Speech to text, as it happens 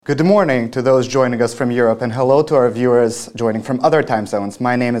Good morning to those joining us from Europe, and hello to our viewers joining from other time zones.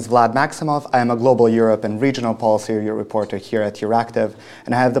 My name is Vlad Maximov. I am a global Europe and regional policy reporter here at Euractiv,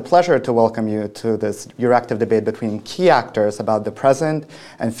 and I have the pleasure to welcome you to this Euractiv debate between key actors about the present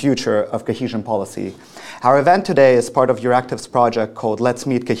and future of cohesion policy. Our event today is part of Euractiv's project called Let's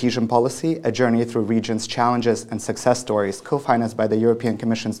Meet Cohesion Policy, a journey through regions' challenges and success stories, co-financed by the European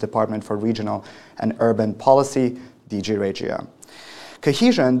Commission's Department for Regional and Urban Policy, DG Regio.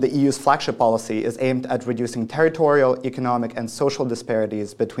 Cohesion, the EU's flagship policy, is aimed at reducing territorial, economic, and social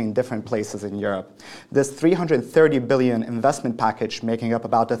disparities between different places in Europe. This 330 billion investment package, making up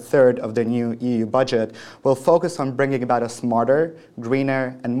about a third of the new EU budget, will focus on bringing about a smarter,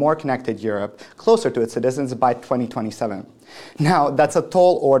 greener, and more connected Europe closer to its citizens by 2027. Now, that's a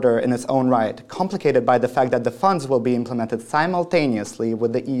tall order in its own right, complicated by the fact that the funds will be implemented simultaneously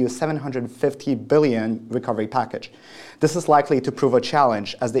with the EU's 750 billion recovery package. This is likely to prove a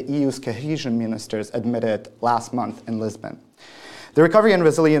challenge, as the EU's cohesion ministers admitted last month in Lisbon. The Recovery and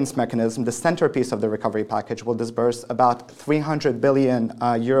Resilience Mechanism, the centerpiece of the recovery package, will disburse about 300 billion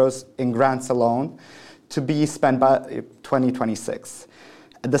euros in grants alone to be spent by 2026.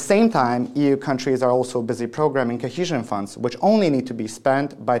 At the same time, EU countries are also busy programming cohesion funds, which only need to be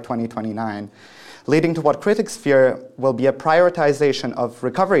spent by 2029, leading to what critics fear will be a prioritization of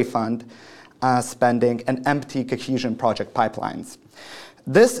recovery fund spending and empty cohesion project pipelines.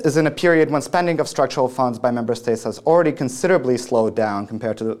 This is in a period when spending of structural funds by member states has already considerably slowed down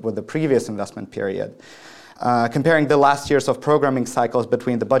compared to with the previous investment period. Comparing the last years of programming cycles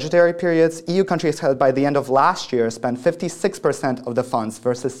between the budgetary periods, EU countries had by the end of last year spent 56% of the funds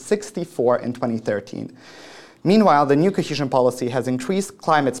versus 64% in 2013. Meanwhile, the new cohesion policy has increased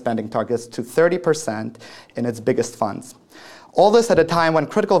climate spending targets to 30% in its biggest funds. All this at a time when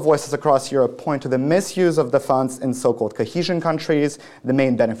critical voices across Europe point to the misuse of the funds in so-called cohesion countries, the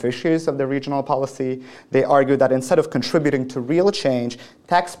main beneficiaries of the regional policy. They argue that instead of contributing to real change,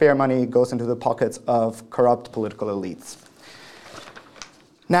 taxpayer money goes into the pockets of corrupt political elites.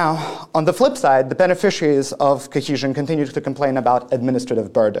 Now, on the flip side, the beneficiaries of cohesion continue to complain about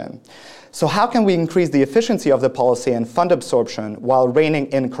administrative burden. So how can we increase the efficiency of the policy and fund absorption while reining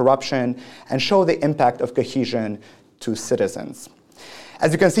in corruption and show the impact of cohesion to citizens?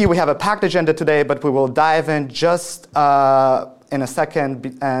 As you can see, we have a packed agenda today, but we will dive in just in a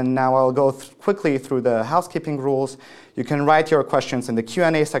second. And now I'll go quickly through the housekeeping rules. You can write your questions in the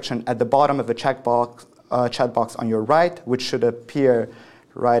Q&A section at the bottom of the chat box on your right, which should appear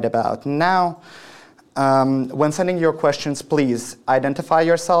right about now. When sending your questions, please identify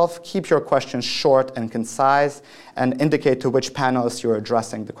yourself, keep your questions short and concise, and indicate to which panelists you're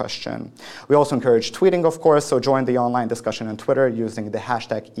addressing the question. We also encourage tweeting, of course, so join the online discussion on Twitter using the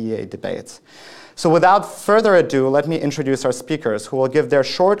hashtag EADebates. So without further ado, let me introduce our speakers, who will give their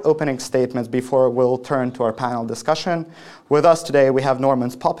short opening statements before we'll turn to our panel discussion. With us today, we have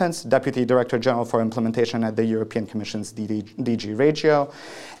Normans Poppins, Deputy Director General for Implementation at the European Commission's DG Regio,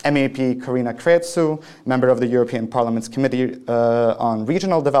 MEP Corina Crețu, member of the European Parliament's Committee on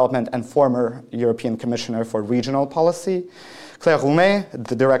Regional Development and former European Commissioner for Regional Policy, Claire Roumet,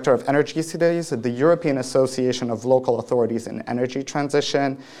 the Director of Energy Cities at the European Association of Local Authorities in Energy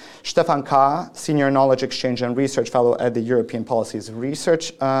Transition, Stefan Ka, Senior Knowledge Exchange and Research Fellow at the European Policies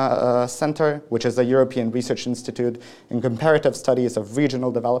Research Center, which is a European research institute in comparative studies of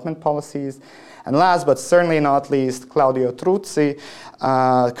regional development policies. And last but certainly not least, Claudio Truzzi,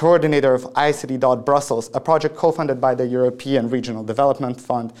 coordinator of ICT.Brussels, a project co-funded by the European Regional Development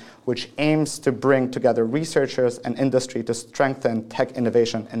Fund, which aims to bring together researchers and industry to strengthen tech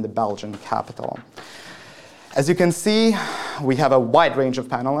innovation in the Belgian capital. As you can see, we have a wide range of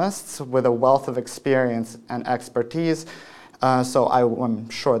panelists with a wealth of experience and expertise. So I'm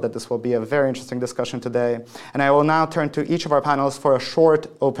sure that this will be a very interesting discussion today. And I will now turn to each of our panelists for a short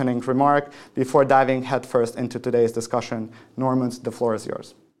opening remark before diving headfirst into today's discussion. Normans, the floor is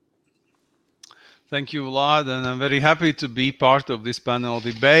yours. Thank you, Vlad, and I'm very happy to be part of this panel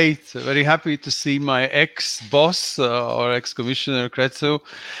debate. Very happy to see my ex-boss or ex-commissioner Crețu.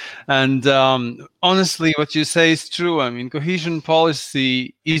 And honestly, what you say is true. I mean, cohesion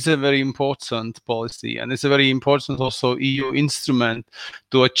policy is a very important policy, and it's a very important also EU instrument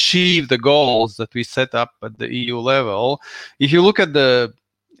to achieve the goals that we set up at the EU level. If you look at the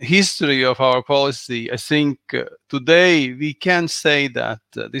history of our policy, I think today we can say that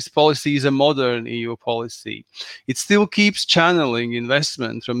this policy is a modern EU policy. It still keeps channeling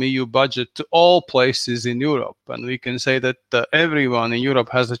investment from EU budget to all places in Europe, and we can say that everyone in Europe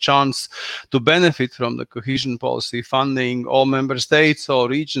has a chance to benefit from the cohesion policy funding. All member states, all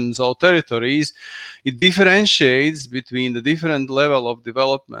regions, all territories. It differentiates between the different level of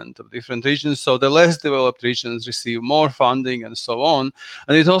development of different regions, so the less developed regions receive more funding and so on.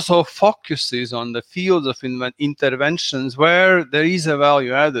 And it also focuses on the fields of interventions where there is a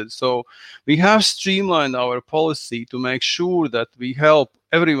value added. So we have streamlined our policy to make sure that we help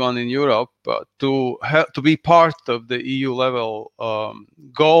everyone in Europe to be part of the EU level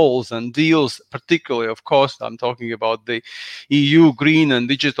goals and deals, particularly, of course, I'm talking about the EU green and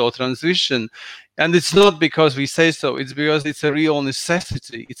digital transition. And it's not because we say so, it's because it's a real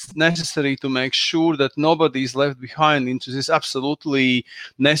necessity. It's necessary to make sure that nobody is left behind into this absolutely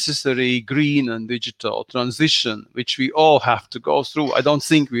necessary green and digital transition, which we all have to go through. I don't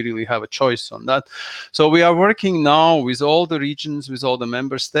think we really have a choice on that. So we are working now with all the regions, with all the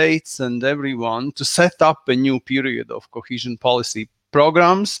member states and everyone to set up a new period of cohesion policy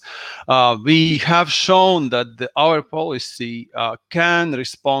programs. We have shown that our policy can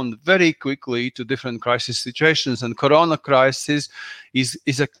respond very quickly to different crisis situations, and Corona crisis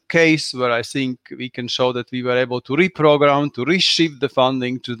is a case where I think we can show that we were able to reprogram, to reshift the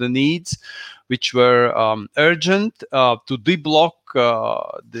funding to the needs which were urgent, to deblock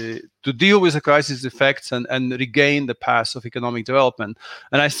to deal with the crisis effects and regain the path of economic development.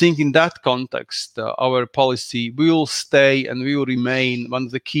 And I think in that context, our policy will stay and will remain one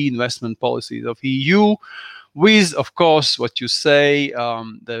of the key investment policies of EU, with, of course, what you say,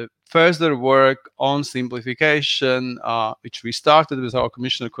 the further work on simplification, which we started with our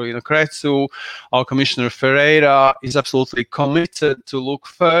Commissioner Corina Crețu. Our Commissioner Ferreira is absolutely committed to look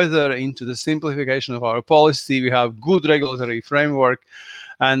further into the simplification of our policy. We have good regulatory framework,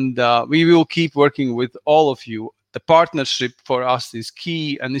 and we will keep working with all of you. The partnership for us is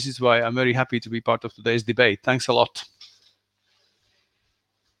key, and this is why I'm very happy to be part of today's debate. Thanks a lot.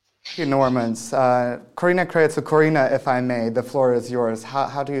 Thank you, Normans. Corina Crețu, Corina, if I may, the floor is yours.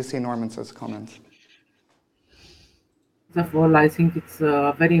 How do you see Normans' comments? First of all, I think it's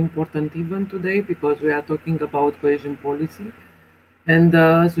a very important event today because we are talking about cohesion policy. And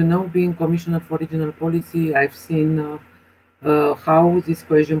as you know, being Commissioner for Regional Policy, I've seen how this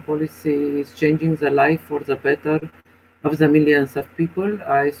cohesion policy is changing the life for the better of the millions of people.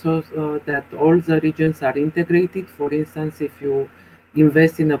 I saw that all the regions are integrated. For instance, if you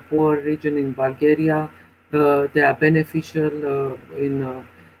invest in a poor region in Bulgaria, they are beneficial in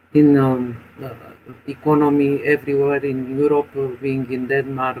economy everywhere in Europe, being in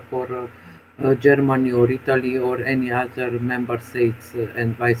Denmark or Germany or Italy or any other member states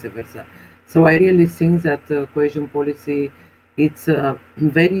and vice versa. So I really think that cohesion policy, it's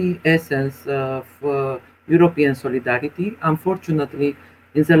very essence of European solidarity. Unfortunately,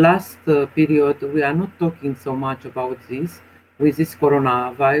 in the last period, we are not talking so much about this with this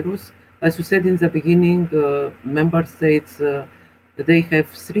coronavirus. As you said in the beginning, member states, they have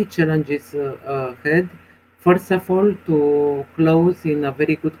three challenges ahead. First of all, to close in a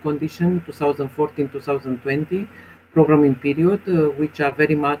very good condition 2014-2020 programming period, which are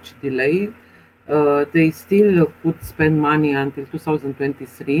very much delayed. They still could spend money until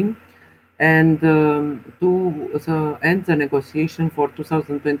 2023, and to end the negotiation for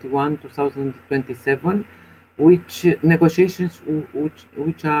 2021-2027, which negotiations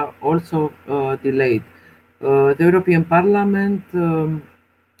which are also delayed. The European Parliament,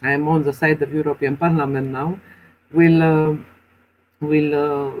 I am on the side of European Parliament now, will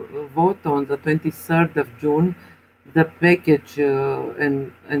vote on the 23rd of June the package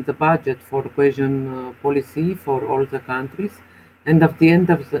and the budget for cohesion policy for all the countries, and at the end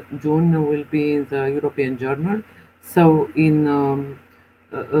of June will be in the European Journal. So in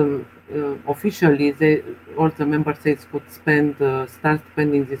officially, all the member states could start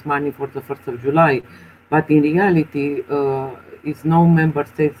spending this money for the 1st of July, but in reality, it's no member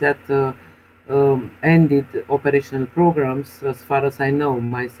states that ended operational programs, as far as I know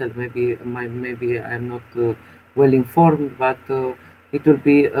myself. Maybe I'm not well informed, but it will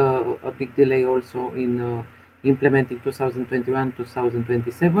be a big delay also in implementing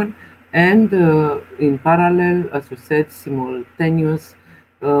 2021-2027, and in parallel, as you said, simultaneous.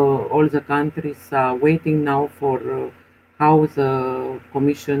 All the countries are waiting now for how the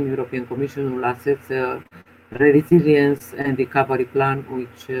European Commission will assess the resilience and recovery plan,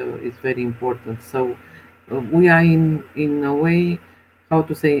 which is very important. So we are in a way, how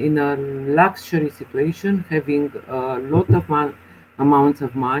to say, in a luxury situation, having a lot of amounts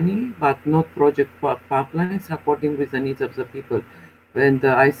of money, but not project pipelines according with the needs of the people. And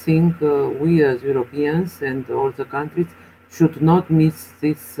I think we as Europeans and all the countries should not miss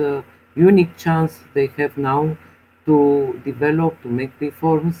this unique chance they have now to develop, to make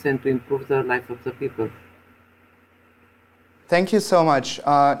reforms, and to improve the life of the people. Thank you so much.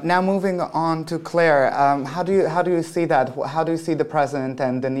 Now moving on to Claire, how do you see that? How do you see the present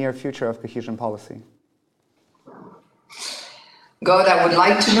and the near future of cohesion policy? God, I would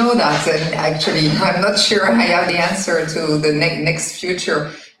like to know that. And actually, I'm not sure I have the answer to the next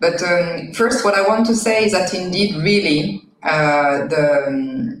future. But first, what I want to say is that indeed, really,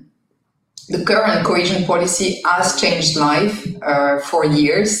 the current cohesion policy has changed life for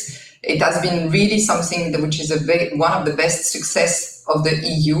years. It has been really something which is one of the best success of the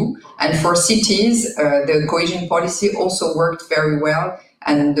EU. And for cities, the cohesion policy also worked very well.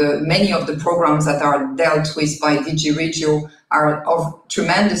 And many of the programs that are dealt with by DG Regio are of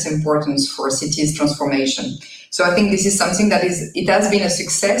tremendous importance for cities transformation. So I think this is something that it has been a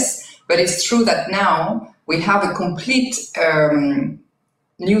success, but it's true that now we have a complete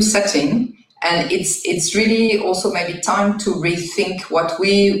new setting, and it's really also maybe time to rethink what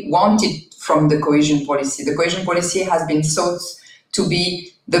we wanted from the cohesion policy. The cohesion policy has been thought to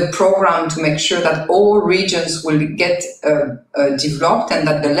be the program to make sure that all regions will get developed, and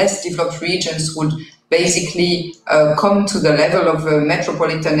that the less developed regions would basically come to the level of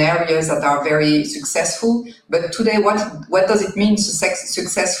metropolitan areas that are very successful. But today, what does it mean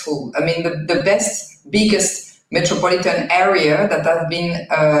successful? I mean, the biggest metropolitan area that have been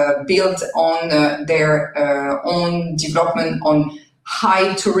built on their own development, on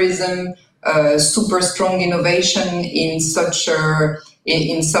high tourism, super strong innovation in such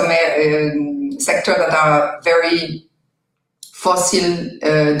in some sectors that are very fossil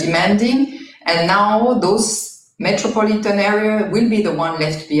demanding, and now those metropolitan area will be the one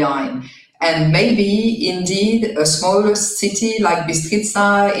left behind. And maybe indeed a smaller city like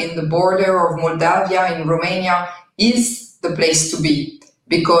Bistrița in the border of Moldavia in Romania is the place to be,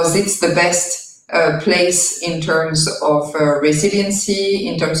 because it's the best place in terms of resiliency,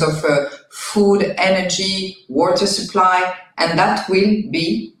 in terms of food, energy, water supply, and that will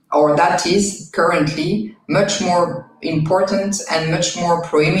be, or that is currently, much more important and much more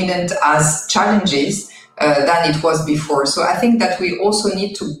prominent as challenges than it was before. So I think that we also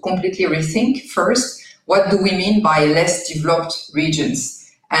need to completely rethink first, what do we mean by less developed regions?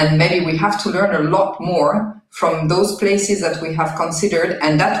 And maybe we have to learn a lot more from those places that we have considered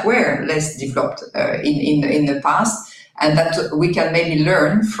and that were less developed in the past, and that we can maybe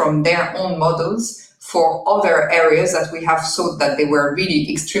learn from their own models for other areas that we have thought that they were really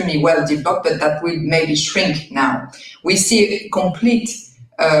extremely well developed, but that will maybe shrink now. We see a complete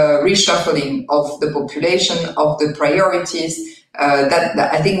reshuffling of the population, of the priorities, that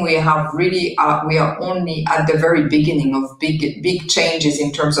I think we have really, we are only at the very beginning of big changes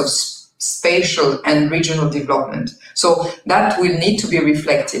in terms of spatial and regional development. So that will need to be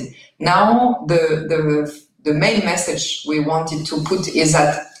reflected. Now, the main message we wanted to put is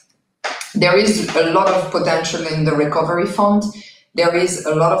that there is a lot of potential in the recovery fund. There is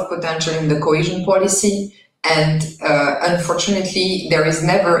a lot of potential in the cohesion policy. And unfortunately, there is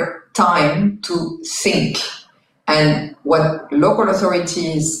never time to think. And what local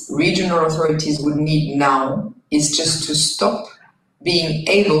authorities, regional authorities would need now is just to stop being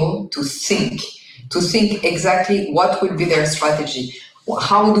able to think exactly what will be their strategy.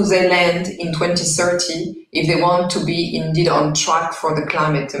 How do they land in 2030 if they want to be indeed on track for the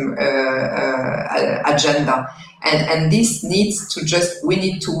climate agenda? And this needs to we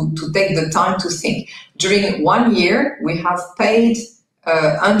need to take the time to think. During 1 year, we have paid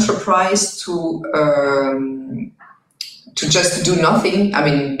enterprise to just do nothing. I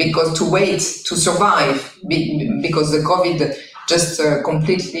mean, because to wait to survive, because the COVID just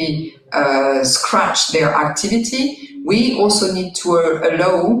completely scratched their activity. We also need to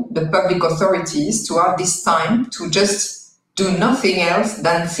allow the public authorities to have this time to just do nothing else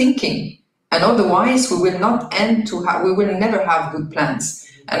than thinking. And otherwise, we will not we will never have good plans.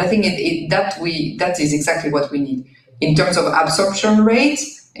 And I think that is exactly what we need. In terms of absorption rate,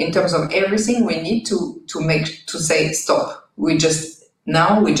 in terms of everything, we need to say stop. We just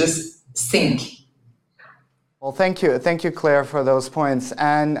think. Well, thank you, Claire, for those points.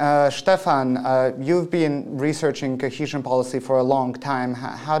 And Stefan, you've been researching cohesion policy for a long time.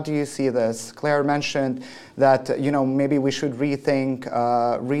 How do you see this? Claire mentioned that maybe we should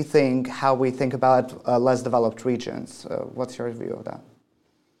rethink how we think about less developed regions. What's your view of that?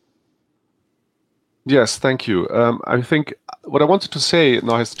 Yes, thank you. I think what I wanted to say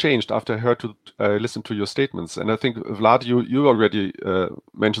now has changed after I heard to listen to your statements. And I think, Vlad, you already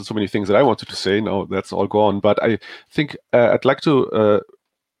mentioned so many things that I wanted to say. Now that's all gone. But I think I'd like to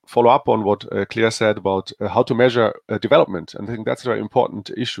follow up on what Claire said about how to measure development. And I think that's a very important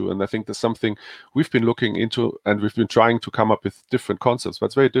issue. And I think that's something we've been looking into, and we've been trying to come up with different concepts, but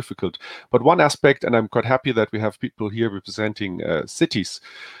it's very difficult. But one aspect, and I'm quite happy that we have people here representing cities,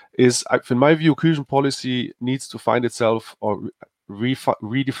 is, in my view, cohesion policy needs to find itself or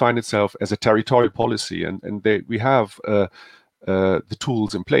redefine itself as a territorial policy. And we have the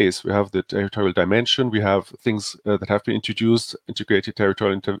tools in place. We have the territorial dimension. We have things that have been introduced, integrated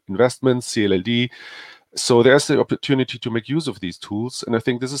territorial investments, CLLD. So there's the opportunity to make use of these tools. And I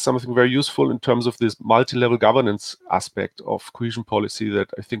think this is something very useful in terms of this multi-level governance aspect of cohesion policy that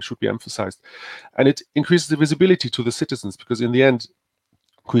I think should be emphasized. And it increases the visibility to the citizens, because in the end,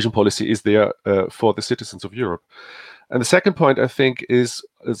 cohesion policy is there for the citizens of Europe. And the second point, I think, is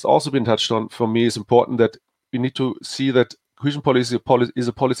also been touched on. For me, is important that we need to see that cohesion policy is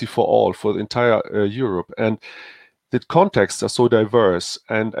a policy for all, for the entire Europe. And the contexts are so diverse.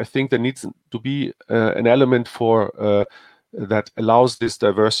 And I think there needs to be an element for that allows this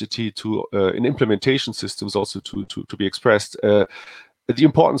diversity to in implementation systems also to be expressed. The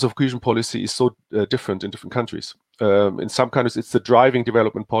importance of cohesion policy is so different in different countries. In some countries, it's the driving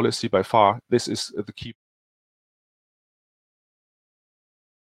development policy by far. This is the key.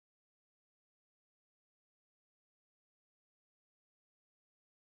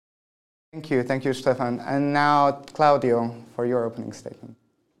 Thank you, Stefan. And now, Claudio, for your opening statement.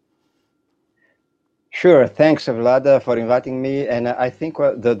 Sure, thanks, Vlad, for inviting me. And I think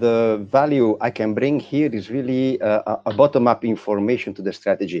the value I can bring here is really a bottom-up information to the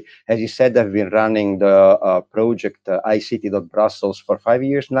strategy. As you said, I've been running the project iCity.Brussels for 5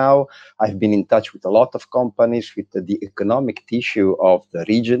 years now. I've been in touch with a lot of companies, with the economic tissue of the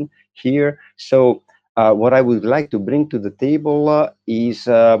region here. So what I would like to bring to the table is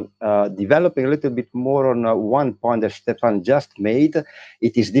developing a little bit more on one point that Stefan just made.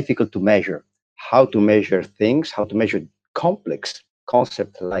 It is difficult to measure. How to measure things, how to measure complex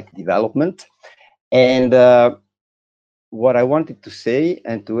concepts like development. And what I wanted to say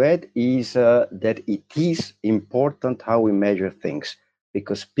and to add is that it is important how we measure things,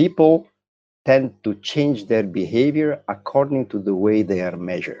 because people tend to change their behavior according to the way they are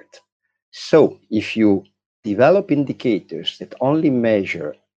measured. So if you develop indicators that only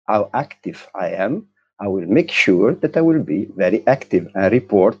measure how active I am, I will make sure that I will be very active and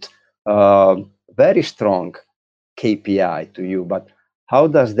report very strong KPI to you. But how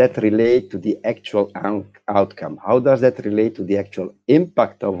does that relate to the actual outcome? How does that relate to the actual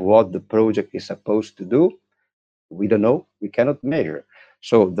impact of what the project is supposed to do? We don't know. We cannot measure.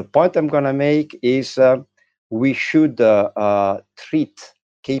 So the point I'm going to make is we should treat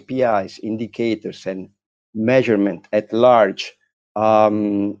KPIs, indicators, and measurement at large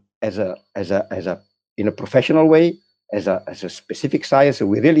in a professional way, as a specific science. So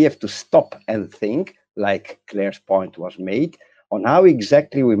we really have to stop and think, like Claire's point was made, on how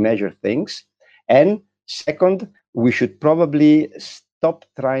exactly we measure things. And second, we should probably stop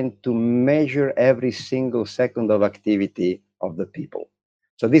trying to measure every single second of activity of the people.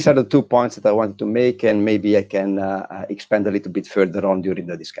 So these are the 2 points that I want to make, and maybe I can expand a little bit further on during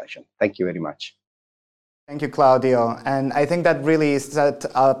the discussion. Thank you very much. Thank you, Claudio. And I think that really set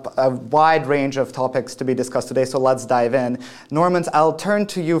up a wide range of topics to be discussed today, so let's dive in. Normans, I'll turn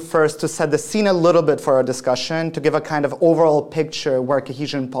to you first to set the scene a little bit for our discussion, to give a kind of overall picture where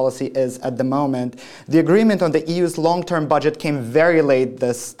cohesion policy is at the moment. The agreement on the EU's long-term budget came very late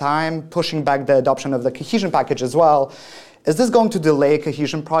this time, pushing back the adoption of the cohesion package as well. Is this going to delay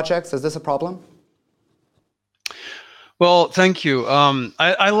cohesion projects? Is this a problem? Well, thank you.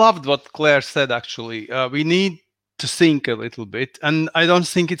 I loved what Claire said, actually. We need to think a little bit. And I don't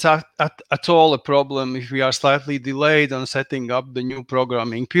think it's at all a problem if we are slightly delayed on setting up the new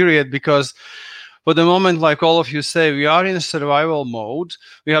programming period, because for the moment, like all of you say, we are in a survival mode.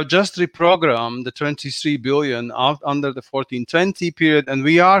 We have just reprogrammed the 23 billion out under the 1420 period, and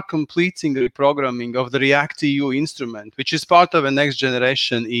we are completing the reprogramming of the REACT-EU instrument, which is part of a next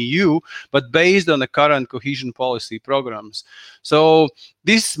generation EU, but based on the current cohesion policy programs. So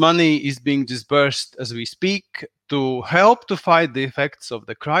this money is being disbursed as we speak to help to fight the effects of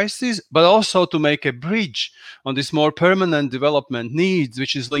the crisis, but also to make a bridge on this more permanent development needs,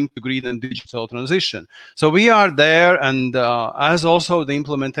 which is linked to green and digital transition. So we are there, and as also the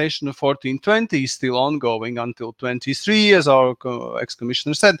implementation of 1420 is still ongoing until 23, as our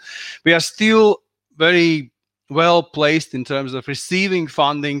ex-commissioner said, we are still very well placed in terms of receiving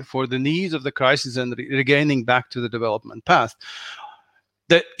funding for the needs of the crisis and regaining back to the development path.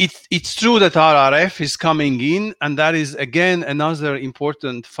 It's true that RRF is coming in, and that is again another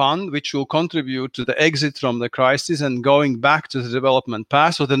important fund which will contribute to the exit from the crisis and going back to the development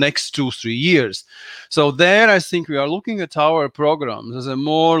path for the next 2-3 years. So there, I think we are looking at our programs as a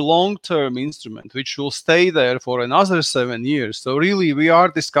more long-term instrument which will stay there for another 7 years. So really, we are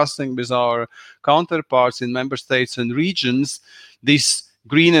discussing with our counterparts in member states and regions this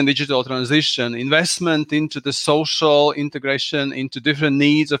green and digital transition, investment into the social integration, into different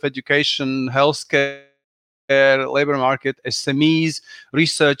needs of education, healthcare, labor market, SMEs,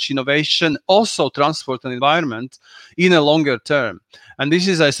 research, innovation, also transport and environment in a longer term. And this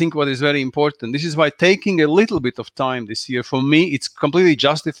is, I think, what is very important. This is why taking a little bit of time this year, for me, it's completely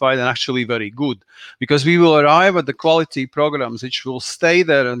justified and actually very good, because we will arrive at the quality programs which will stay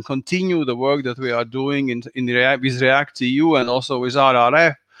there and continue the work that we are doing with React EU and also with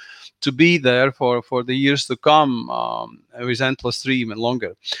RRF to be there for the years to come with N+3 even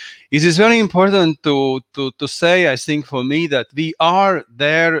longer. It is very important to say, I think, for me, that we are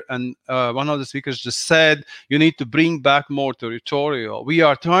there, and one of the speakers just said, you need to bring back more territorial. We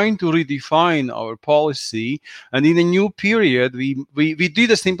are trying to redefine our policy, and in a new period, we did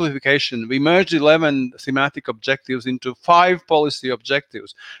a simplification. We merged 11 thematic objectives into 5 policy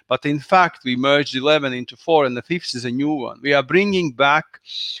objectives, but in fact, we merged 11 into 4, and the 5th is a new one. We are bringing back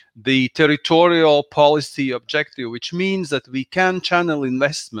the territorial policy objective, which means that we can channel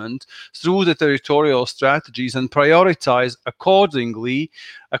investment through the territorial strategies and prioritize accordingly,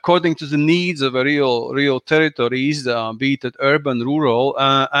 according to the needs of a real territories, be it urban, rural,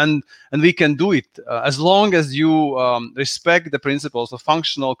 and we can do it as long as you respect the principles of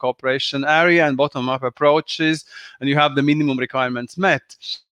functional cooperation, area and bottom-up approaches, and you have the minimum requirements met.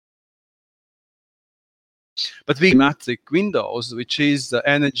 But we thematic windows, which is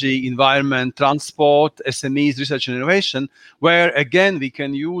energy, environment, transport, SMEs, research and innovation, where again we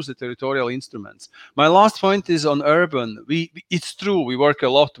can use the territorial instruments. My last point is on urban. It's true, we work a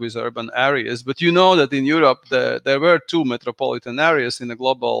lot with urban areas, but you know that in Europe there were 2 metropolitan areas in the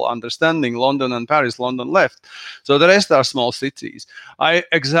global understanding, London and Paris. London left. So the rest are small cities. I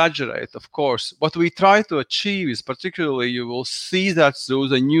exaggerate, of course. What we try to achieve is, particularly, you will see that through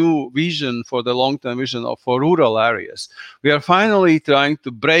the new vision for the long-term vision for rural areas. We are finally trying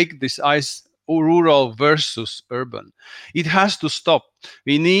to break this ice, rural versus urban. It has to stop.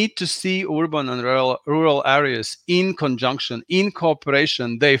 We need to see urban and rural areas in conjunction, in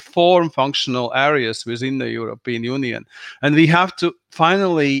cooperation. They form functional areas within the European Union. And we have to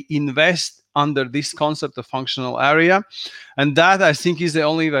finally invest under this concept of functional area. And that, I think, is the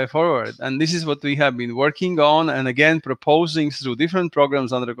only way forward. And this is what we have been working on and again proposing through different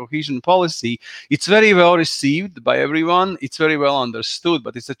programs under cohesion policy. It's very well received by everyone. It's very well understood,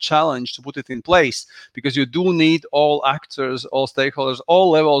 but it's a challenge to put it in place, because you do need all actors, all stakeholders, all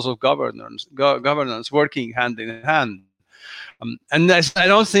levels of governance working hand in hand. And I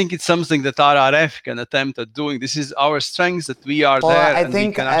don't think it's something that RRF can attempt at doing. This is our strength, that we are there and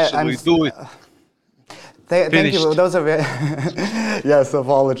we can actually do it. Thank you. Those are very yes,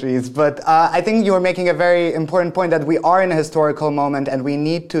 apologies. But I think you are making a very important point, that we are in a historical moment and we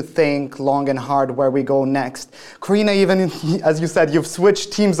need to think long and hard where we go next. Corina, even as you said, you've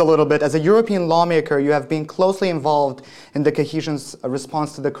switched teams a little bit. As a European lawmaker, you have been closely involved in the cohesion's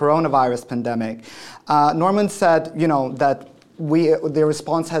response to the coronavirus pandemic. Norman said, that the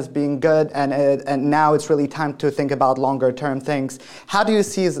response has been good, and now it's really time to think about longer term things. How do you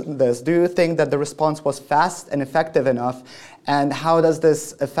see this? Do you think that the response was fast and effective enough? And how does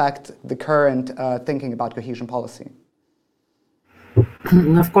this affect the current thinking about cohesion policy?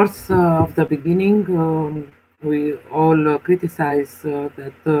 Of course, at the beginning, we all criticized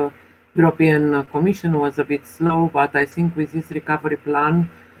that the European Commission was a bit slow, but I think with this recovery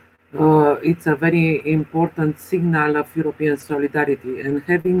plan, it's a very important signal of European solidarity, and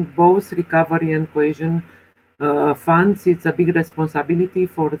having both recovery and cohesion funds, it's a big responsibility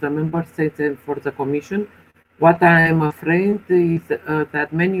for the member states and for the Commission. What I am afraid is that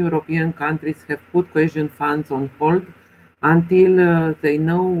many European countries have put cohesion funds on hold until they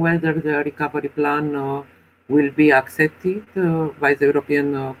know whether the recovery plan will be accepted by the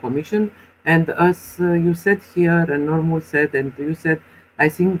European Commission. And as you said here, and Norman said, and you said, I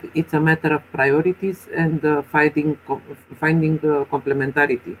think it's a matter of priorities and finding the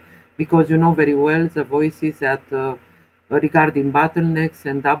complementarity, because you know very well the voices that regarding bottlenecks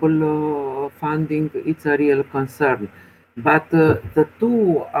and double funding, it's a real concern. But the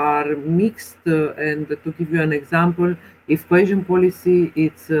two are mixed, and to give you an example, if cohesion policy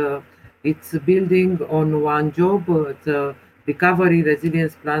it's It's building on one job. The recovery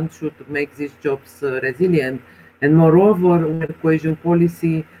resilience plan should make these jobs resilient. And moreover, where cohesion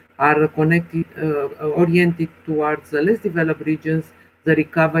policy are connected, oriented towards the less developed regions, the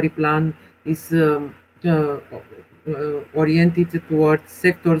recovery plan is oriented towards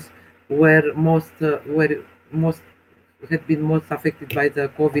sectors where most had been most affected by the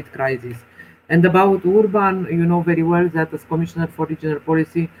COVID crisis. And about urban, you know very well that as Commissioner for Regional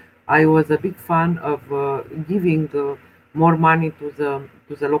Policy, I was a big fan of giving more money to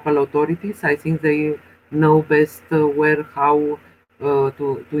the local authorities. I think they know best where, how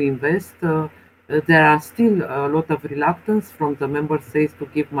to invest. There are still a lot of reluctance from the member states to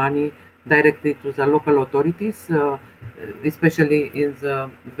give money directly to the local authorities, especially in the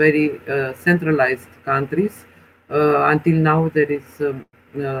very centralized countries. Until now, there is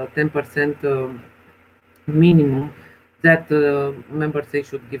 10% minimum that member states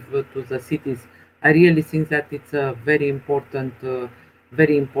should give to the cities. I really think that it's a very important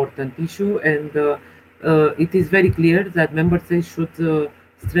issue, and it is very clear that member states should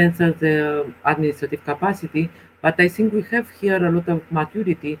strengthen their administrative capacity. But I think we have here a lot of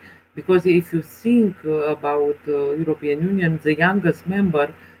maturity, because if you think about European Union, the youngest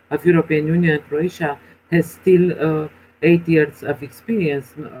member of European Union, Croatia, has still 8 years of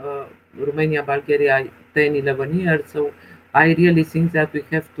experience. Romania, Bulgaria, 10, 11 years. So I really think that we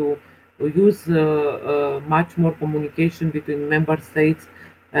have to use much more communication between member states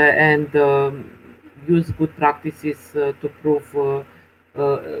and use good practices to prove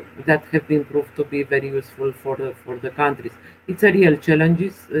that have been proved to be very useful for the countries. It's a real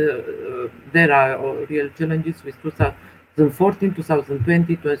challenges. There are real challenges with 2014,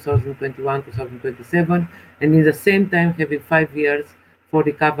 2020, 2021, 2027, and in the same time having 5 years for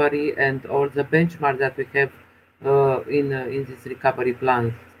recovery and all the benchmarks that we have in this recovery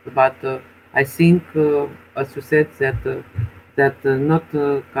plan. But I think, as you said, that not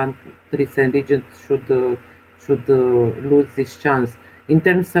countries and regions should lose this chance. In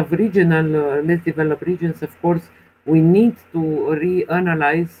terms of regional, less developed regions, of course, we need to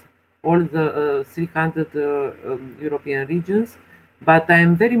reanalyze all the 300 European regions, but I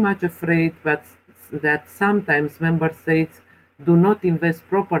am very much afraid that sometimes member states do not invest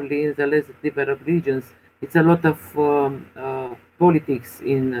properly in the less developed regions. It's a lot of politics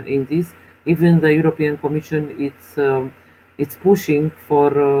in this. Even the European Commission, it's pushing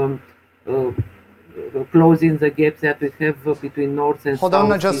for closing the gaps that we have between North and South.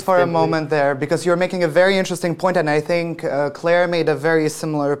 Hold on just for a moment there, because you're making a very interesting point, and I think Claire made a very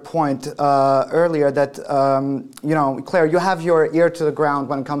similar point earlier that, Claire, you have your ear to the ground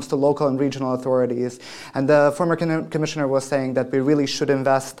when it comes to local and regional authorities, and the former commissioner was saying that we really should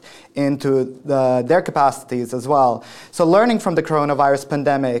invest into their capacities as well. So learning from the coronavirus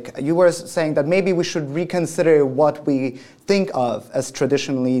pandemic, you were saying that maybe we should reconsider what we think of as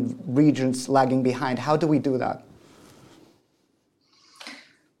traditionally regions lagging behind. How do we do that?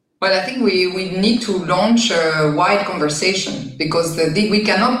 Well, I think we need to launch a wide conversation, because we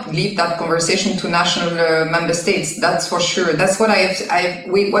cannot leave that conversation to national member states. That's for sure. That's what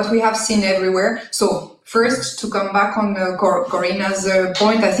what we have seen everywhere. So first, to come back on Corina's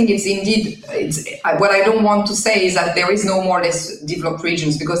point, I think what I don't want to say is that there is no more less developed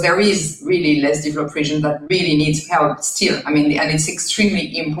regions, because there is really less developed region that really needs help still. I mean, and it's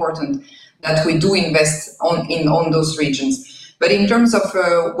extremely important that we do invest on those regions. But in terms of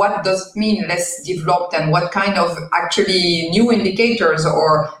what does it mean less developed, and what kind of actually new indicators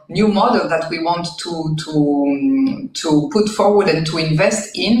or new model that we want to put forward and to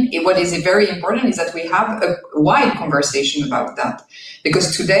invest in, what is very important is that we have a wide conversation about that.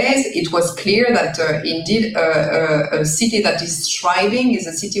 Because today it was clear that indeed a city that is thriving is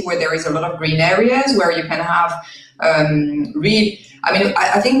a city where there is a lot of green areas, where you can have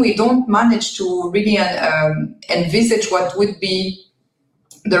I think we don't manage to really envisage what would be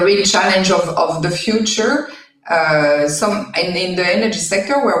the real challenge of the future. In the energy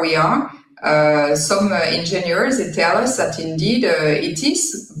sector where we are, some engineers, they tell us that indeed it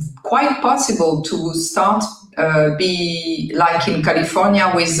is quite possible to start be like in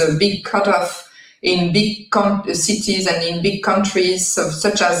California, with a big cutoff in big cities and in big countries,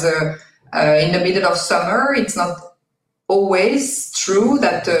 such as in the middle of summer. It's not always true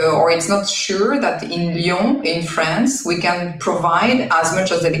that, or it's not sure that in Lyon, in France, we can provide as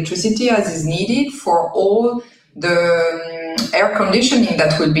much as electricity as is needed for all the air conditioning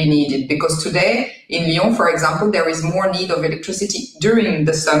that will be needed. Because today in Lyon, for example, there is more need of electricity during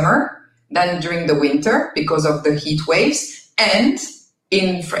the summer than during the winter because of the heat waves. And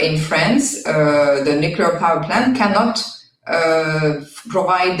in France, the nuclear power plant cannot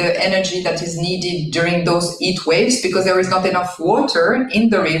provide the energy that is needed during those heat waves because there is not enough water in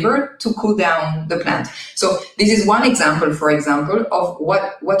the river to cool down the plant. So this is one example, for example, of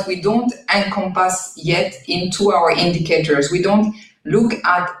what we don't encompass yet into our indicators. We don't look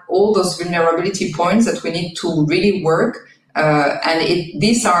at all those vulnerability points that we need to really work.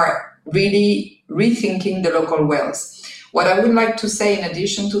 These are really rethinking the local wells. What I would like to say in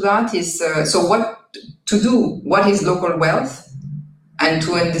addition to that is, what is local wealth? And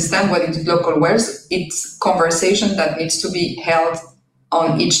to understand what is local wealth, it's conversation that needs to be held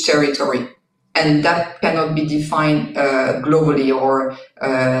on each territory. And that cannot be defined globally or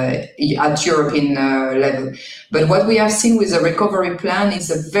at European level. But what we have seen with the recovery plan is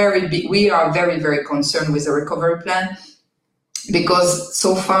we are very, very concerned with the recovery plan because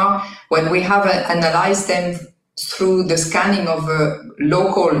so far, when we have analyzed them through the scanning of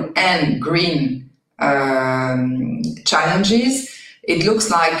local and green challenges, it looks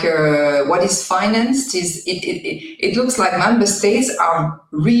like what is financed it looks like member states are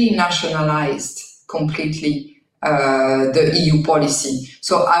renationalized completely the EU policy.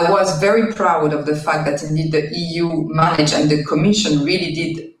 So I was very proud of the fact that indeed the EU managed and the Commission really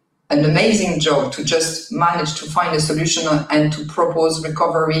did an amazing job to just manage to find a solution and to propose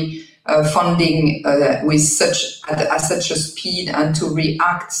recovery funding with such a speed and to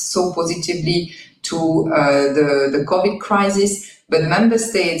react so positively to the COVID crisis. But member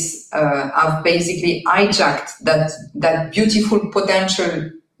states have basically hijacked that beautiful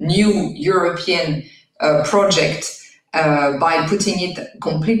potential new European project by putting it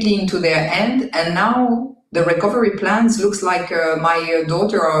completely into their hand. And now the recovery plans looks like my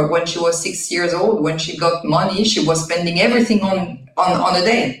daughter, when she was 6 years old, when she got money, she was spending everything on a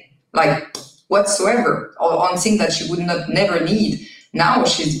day, like whatsoever, or on things that she would never need. Now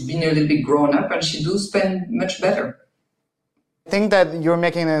she's been a little bit grown up and she do spend much better. I think that you're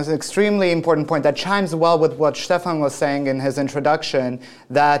making an extremely important point that chimes well with what Stefan was saying in his introduction,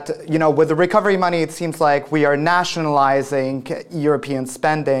 that, with the recovery money, it seems like we are nationalizing European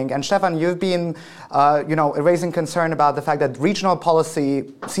spending. And Stefan, you've been, raising concern about the fact that regional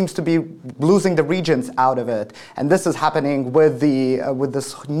policy seems to be losing the regions out of it. And this is happening with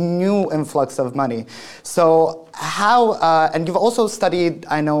this new influx of money. So how, and you've also studied,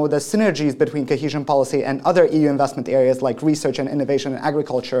 I know, the synergies between cohesion policy and other EU investment areas like research and innovation and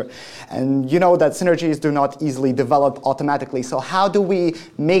agriculture. And you know that synergies do not easily develop automatically. So how do we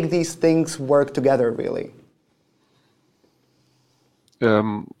make these things work together, really?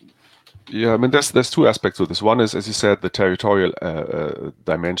 There's two aspects of this. One is, as you said, the territorial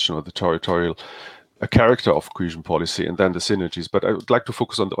dimension or the territorial character of cohesion policy, and then the synergies. But I would like to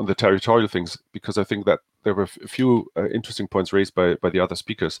focus on the territorial things because I think that there were a few interesting points raised by the other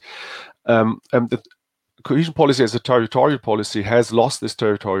speakers. The cohesion policy as a territorial policy has lost this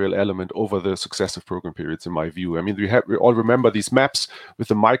territorial element over the successive program periods, in my view. I mean, we all remember these maps with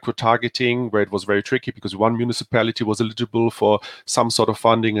the micro-targeting, where it was very tricky because one municipality was eligible for some sort of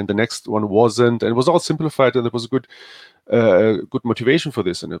funding and the next one wasn't. And it was all simplified, and there was a good motivation for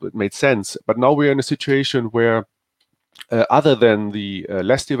this, and it made sense. But now we're in a situation where, other than the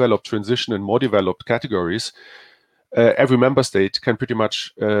less developed transition and more developed categories, every member state can pretty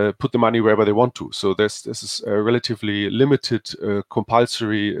much put the money wherever they want to. So this is a relatively limited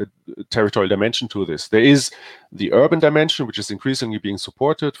compulsory territorial dimension to this. There is the urban dimension, which is increasingly being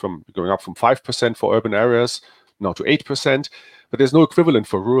supported, going up from 5% for urban areas now to 8%, but there's no equivalent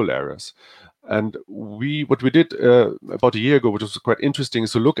for rural areas. And what we did about a year ago, which was quite interesting,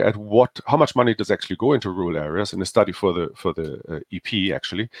 is to look at how much money does actually go into rural areas in a study for the EP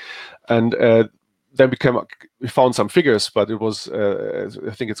actually, and then we found some figures, but it was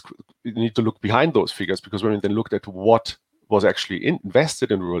I think you need to look behind those figures, because when we then looked at what was actually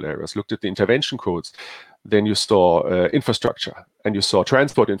invested in rural areas, looked at the intervention codes, then you saw infrastructure and you saw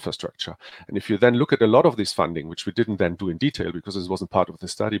transport infrastructure. And if you then look at a lot of this funding, which we didn't then do in detail because this wasn't part of the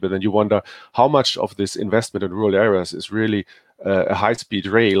study, but then you wonder how much of this investment in rural areas is really a high-speed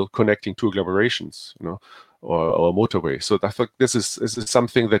rail connecting two agglomerations, or a motorway. So I think this is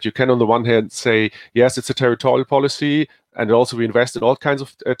something that you can, on the one hand, say, yes, it's a territorial policy, and also we invest in all kinds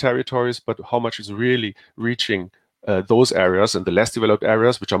of territories, but how much is really reaching those areas and the less developed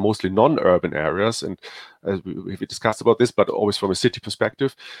areas, which are mostly non-urban areas, and we discussed about this, but always from a city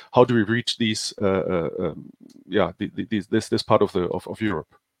perspective, how do we reach these? This part of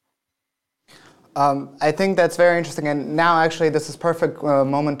Europe? I think that's very interesting, and now actually this is perfect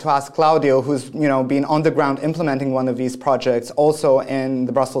moment to ask Claudio, who's been on the ground implementing one of these projects, also in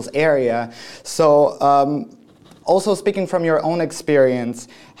the Brussels area. So Also, speaking from your own experience,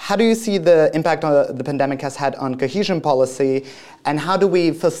 how do you see the impact the pandemic has had on cohesion policy, and how do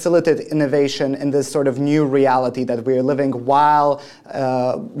we facilitate innovation in this sort of new reality that we're living while,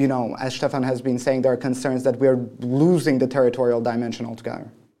 as Stefan has been saying, there are concerns that we're losing the territorial dimension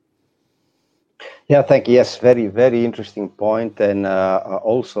altogether? Yeah, thank you. Yes, very, very interesting point, and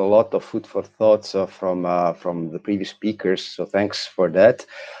also a lot of food for thoughts from the previous speakers. So thanks for that.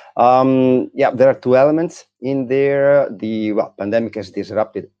 There are two elements in there. The pandemic has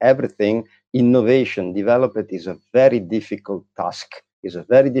disrupted everything. Innovation, development is a very difficult task. Is a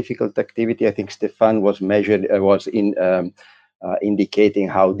very difficult activity. I think Stefan was indicating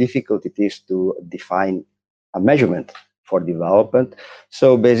how difficult it is to define a measurement for development.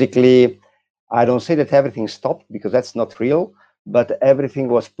 So basically, I don't say that everything stopped, because that's not real, but everything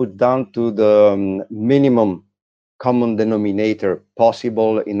was put down to the minimum common denominator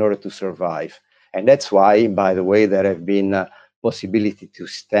possible in order to survive. And that's why, by the way, there have been possibility to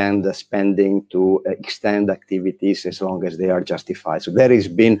extend the spending, to extend activities as long as they are justified. So there has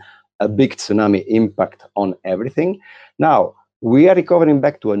been a big tsunami impact on everything. Now, we are recovering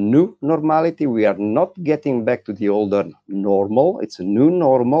back to a new normality. We are not getting back to the older normal. It's a new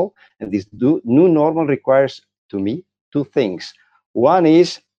normal. And this new normal requires, to me, two things. One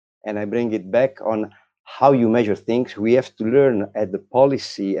is, and I bring it back on how you measure things, we have to learn at the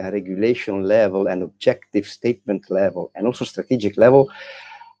policy and regulation level and objective statement level and also strategic level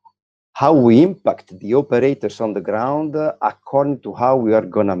how we impact the operators on the ground according to how we are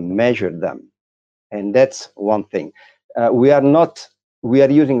going to measure them. And that's one thing. We are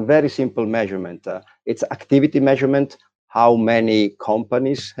using very simple measurement. It's activity measurement, how many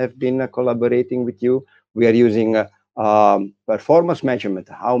companies have been collaborating with you. We are using performance measurement,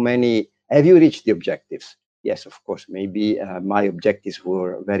 how many have you reached the objectives? Yes, of course, maybe my objectives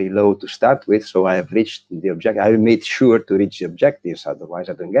were very low to start with, so I have reached the objective. I made sure to reach the objectives, otherwise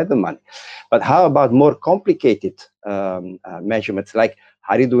I don't get the money. But how about more complicated measurements, like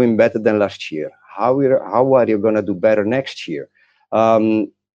are you doing better than last year? How are you going to do better next year?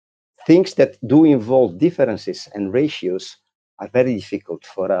 Things that do involve differences and ratios are very difficult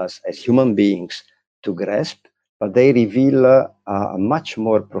for us as human beings to grasp, but they reveal a much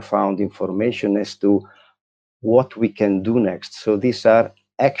more profound information as to what we can do next. So these are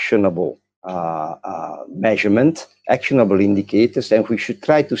actionable measurement, actionable indicators, and we should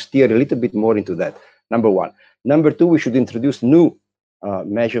try to steer a little bit more into that, number one. Number two, we should introduce new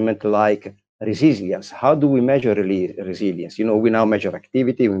measurement like resilience. How do we measure resilience? We now measure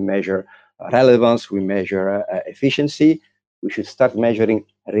activity, we measure relevance, we measure efficiency. We should start measuring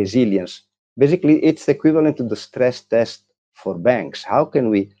resilience. Basically, it's equivalent to the stress test for banks. How can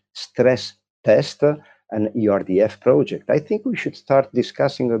we stress test an ERDF project? I think we should start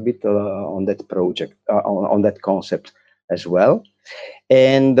discussing a bit on that project, on that concept as well.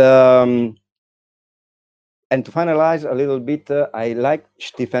 And to finalize a little bit, I like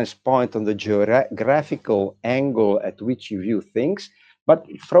Stefan's point on the geographical angle at which you view things. But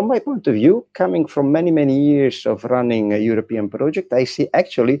from my point of view, coming from many, many years of running a European project, I see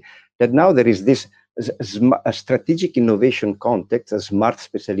actually that now there is this a strategic innovation context, smart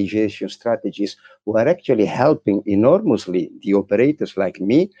specialization strategies, who are actually helping enormously the operators like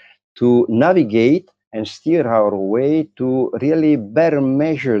me to navigate and steer our way to really better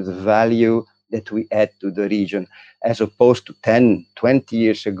measure the value that we add to the region, as opposed to 10, 20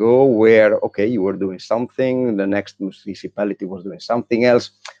 years ago, where, okay, you were doing something, the next municipality was doing something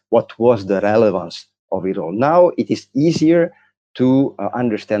else. What was the relevance of it all? Now it is easier to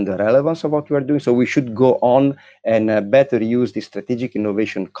understand the relevance of what we are doing. So we should go on and better use the strategic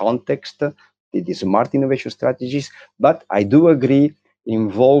innovation context, the smart innovation strategies. But I do agree,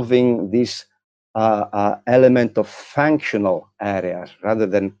 involving this element of functional areas rather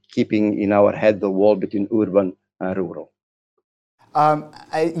than keeping in our head the wall between urban and rural.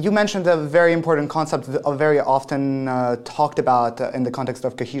 You mentioned a very important concept, very often talked about in the context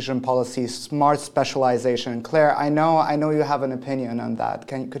of cohesion policy, smart specialization. Claire, I know you have an opinion on that.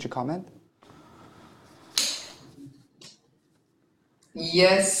 Could you comment?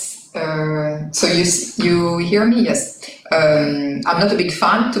 Yes. So you hear me? Yes. I'm not a big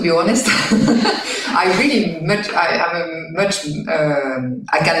fan, to be honest. I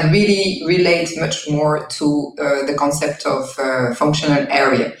can really relate much more to the concept of functional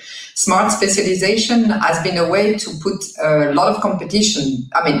area. Smart specialization has been a way to put a lot of competition.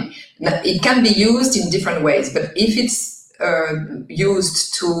 I mean, it can be used in different ways, but if it's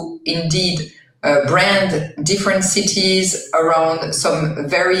used to indeed brand different cities around some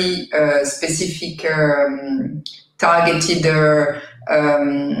very specific targeted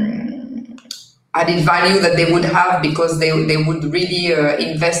added value that they would have because they would really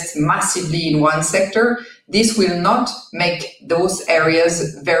invest massively in one sector, this will not make those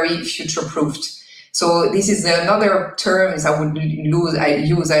areas very future-proofed. So this is another terms I would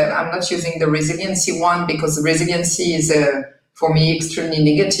use. I'm not using the resiliency one because resiliency is, for me, extremely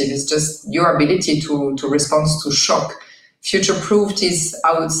negative. It's just your ability to respond to shock. Future-proofed is,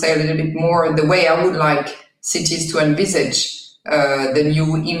 I would say, a little bit more the way I would like cities to envisage the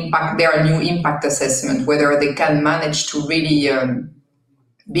new impact, their new impact assessment, whether they can manage to really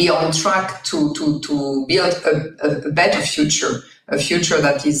be on track to build a better future, a future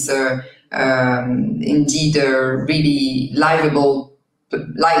that is indeed a really livable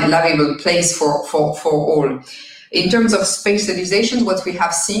place for all. In terms of specialization, what we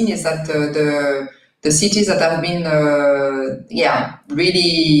have seen is that the cities that have been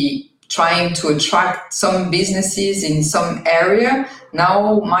really trying to attract some businesses in some area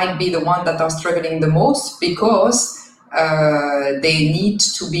now might be the one that are struggling the most because they need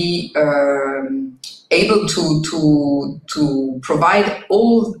to be able to provide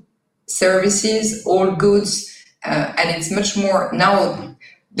all services, all goods, and it's much more now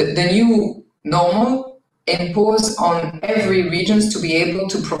the new normal impose on every regions to be able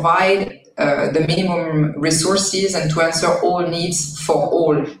to provide the minimum resources and to answer all needs for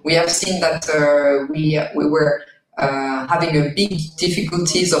all. We have seen that we were having a big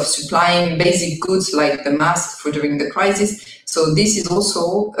difficulties of supplying basic goods like the mask for during the crisis. So this is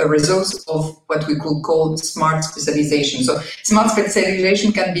also a result of what we could call smart specialization. So smart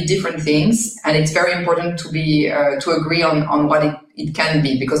specialization can be different things, and it's very important to be to agree on what it can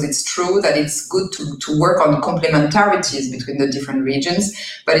be, because it's true that it's good to work on complementarities between the different regions,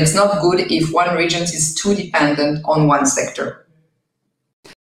 but it's not good if one region is too dependent on one sector.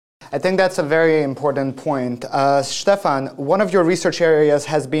 I think that's a very important point. Stefan, one of your research areas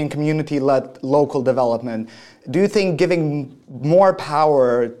has been community-led local development. Do you think giving more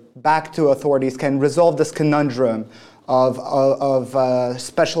power back to authorities can resolve this conundrum of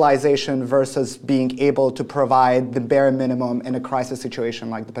specialization versus being able to provide the bare minimum in a crisis situation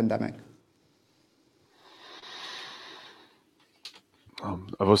like the pandemic?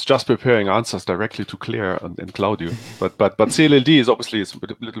 I was just preparing answers directly to Claire and Claudio, but CLLD is obviously a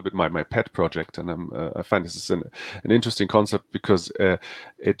little bit my pet project, and I find this is an interesting concept because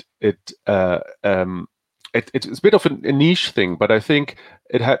it's a bit of a niche thing, but I think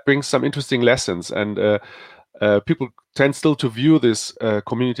it brings some interesting lessons, and people tend still to view this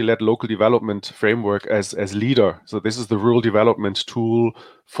community-led local development framework as leader. So this is the rural development tool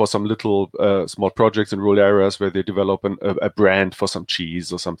for some little small projects in rural areas where they develop a brand for some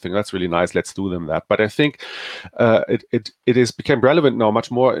cheese or something. That's really nice. Let's do them that. But I think it has become relevant now much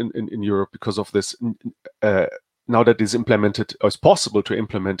more in Europe because of this. Now that is implemented, or it's possible to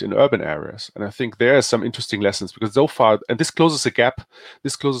implement in urban areas, and I think there are some interesting lessons because so far, and this closes a gap.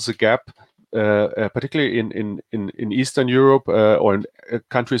 Particularly in Eastern Europe or in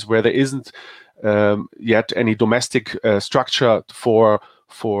countries where there isn't yet any domestic structure for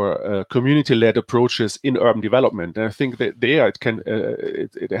community-led approaches in urban development, and I think that there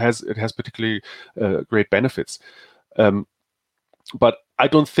it has particularly great benefits. But I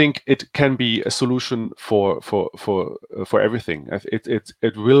don't think it can be a solution for everything.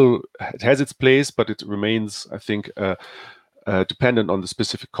 It has its place, but it remains, I think, dependent on the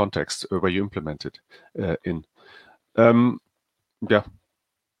specific context where you implement it in.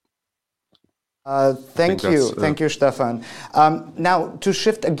 Thank you, Stefan. Now, to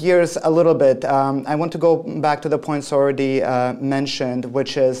shift gears a little bit, I want to go back to the points already mentioned,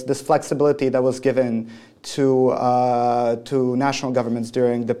 which is this flexibility that was given to national governments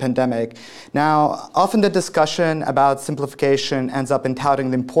during the pandemic. Now, often the discussion about simplification ends up in touting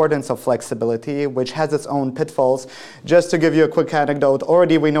the importance of flexibility, which has its own pitfalls. Just to give you a quick anecdote,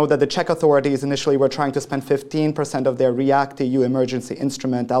 already we know that the Czech authorities initially were trying to spend 15% of their REACT-EU emergency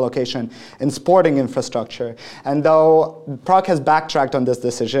instrument allocation in sporting infrastructure. And though Prague has backtracked on this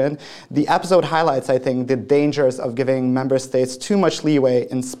decision, the episode highlights, I think, the dangers of giving member states too much leeway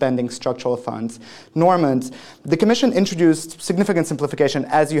in spending structural funds. Norman, the Commission introduced significant simplification,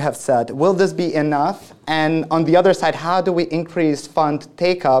 as you have said. Will this be enough? And on the other side, how do we increase fund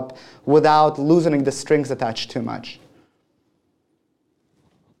take-up without loosening the strings attached too much?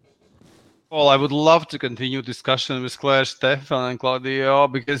 Paul, I would love to continue discussion with Claire, Stefan, and Claudio,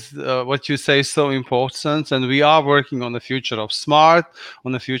 because what you say is so important. And we are working on the future of SMART,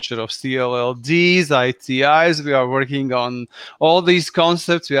 on the future of CLLDs, ITIs. We are working on all these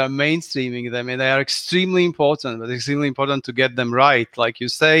concepts. We are mainstreaming them, and they are extremely important, but extremely important to get them right. Like you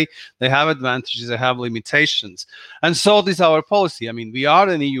say, they have advantages, they have limitations. And so this is our policy. I mean, we are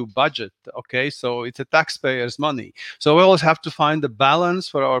an EU budget, okay? So it's a taxpayer's money. So we always have to find the balance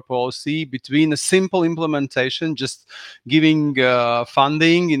for our policy between a simple implementation, just giving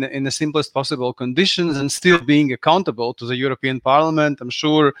funding in the simplest possible conditions, and still being accountable to the European Parliament. I'm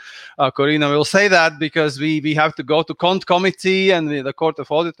sure Corina will say that, because we have to go to Cont Committee and the Court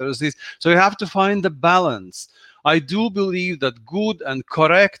of Auditors. So we have to find the balance. I do believe that good and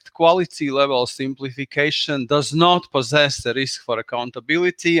correct quality level simplification does not possess the risk for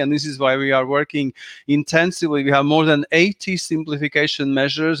accountability, and this is why we are working intensively. We have more than 80 simplification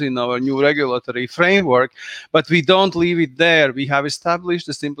measures in our new regulatory framework, but we don't leave it there. We have established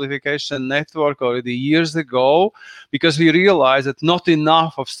the simplification network already years ago, because we realize that not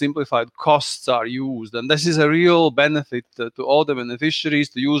enough of simplified costs are used, and this is a real benefit to all the beneficiaries,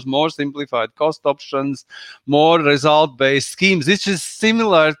 to use more simplified cost options, more result-based schemes. This is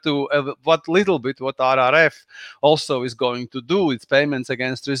similar to what RRF also is going to do. It's payments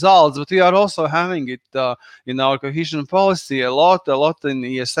against results, but we are also having it in our cohesion policy a lot in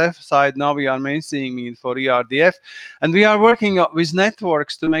the ESF side. Now we are mainstreaming it for ERDF, and we are working with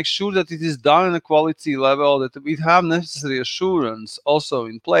networks to make sure that it is done in a quality level, that we have necessary assurance also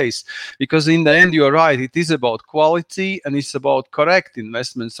in place, because in the end, you're right, it is about quality and it's about correct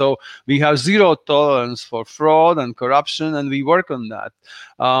investment. So we have zero tolerance for fraud and corruption, and we work on that.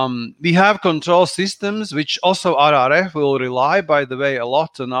 We have control systems, which also RRF will rely, by the way, a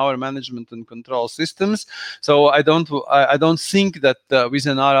lot on our management and control systems. So I don't think that with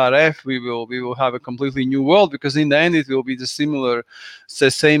an RRF we will have a completely new world, because in the end it will be the same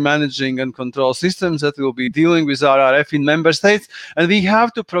managing and control systems that will be dealing with RRF in member states. And we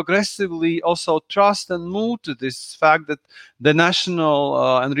have to progressively also trust and move to this fact that the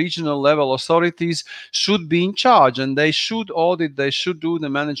national and regional level authorities should be in charge, and they should audit, they should do the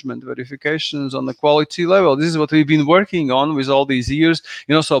management verifications on the quality level. This is what we've been working on with all these years,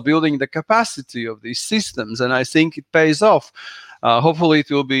 also building the capacity of these systems, and I think it pays off. Hopefully it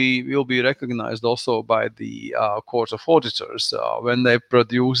will be recognized also by the Court of Auditors when they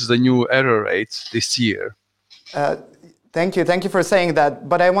produce the new error rates this year. Thank you for saying that.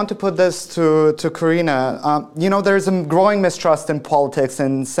 But I want to put this to Corina. There's a growing mistrust in politics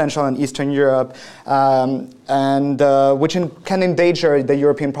in Central and Eastern Europe, which can endanger the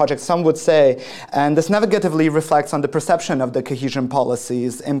European project, some would say. And this negatively reflects on the perception of the cohesion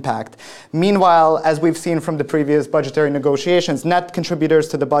policy's impact. Meanwhile, as we've seen from the previous budgetary negotiations, net contributors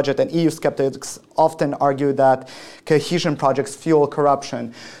to the budget and EU skeptics often argue that cohesion projects fuel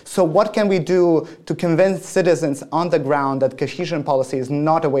corruption. So what can we do to convince citizens on the ground that cohesion policy is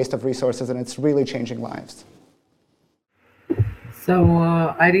not a waste of resources and it's really changing lives? So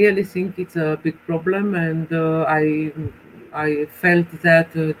I really think it's a big problem, and I felt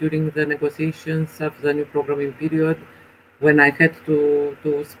that during the negotiations of the new programming period, when I had to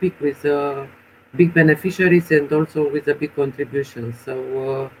speak with big beneficiaries and also with the big contributions.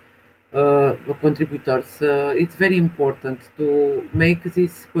 So contributors, it's very important to make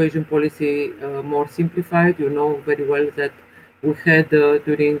this cohesion policy more simplified. You know very well that we had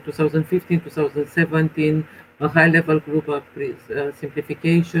during 2015-2017 a high-level group of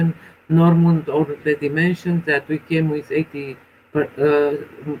simplification. Normund already mentioned that we came with 80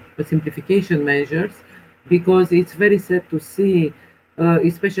 simplification measures, because it's very sad to see,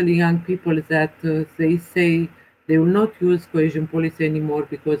 especially young people, that they say they will not use cohesion policy anymore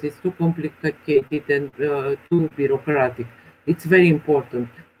because it's too complicated and too bureaucratic. It's very important.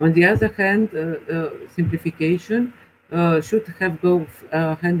 On the other hand, simplification should have go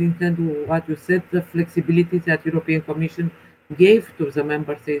hand in hand with what you said, the flexibility that European Commission gave to the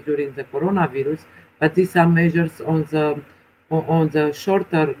member states during the coronavirus. But these are measures on the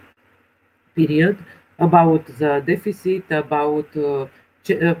shorter period, about the deficit, about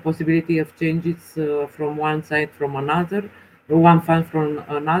possibility of changes from one side from another, one fund from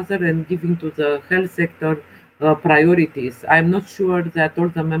another, and giving to the health sector priorities. I'm not sure that all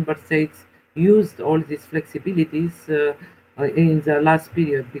the member states used all these flexibilities in the last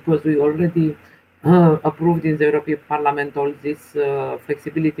period, because we already approved in the European Parliament all these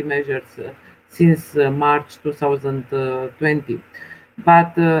flexibility measures since March 2020.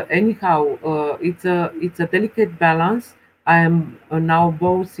 But anyhow, it's a delicate balance. I am now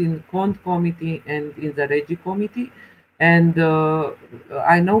both in Cont Committee and in the Regi Committee, And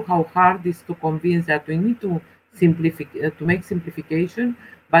I know how hard it is to convince that we need to make simplification,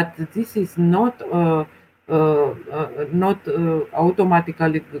 but this is not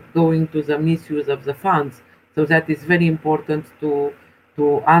automatically going to the misuse of the funds. So that is very important to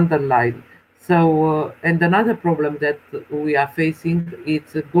underline. So and another problem that we are facing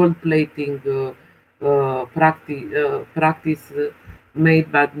is gold plating practice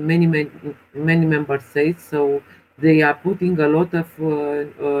made by many member states. So they are putting a lot of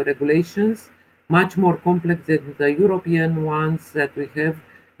regulations, much more complex than the European ones that we have,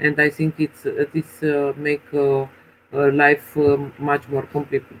 and I think this make life much more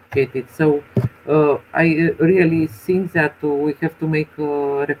complicated. So I really think that we have to make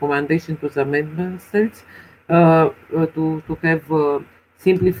a recommendation to the member states to have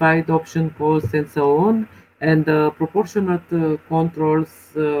simplified option costs and so on, and proportionate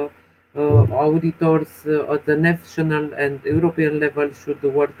controls. Auditors at the national and European level should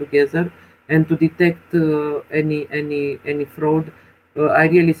work together and to detect any fraud. I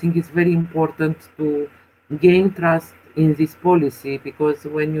really think it's very important to gain trust in this policy, because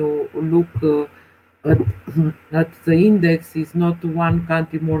when you look at the index, is not one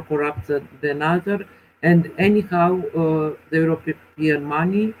country more corrupt than other, and anyhow the European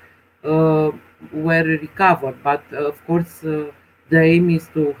money were recovered, but of course the aim is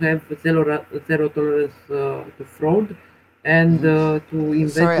to have zero tolerance to fraud and to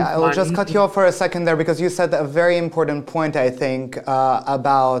invest. Sorry, I will just cut you off for a second there, because you said a very important point, I think,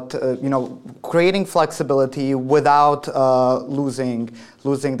 about creating flexibility without losing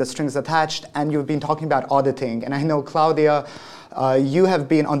the strings attached. And you've been talking about auditing, and I know, Claudia, you have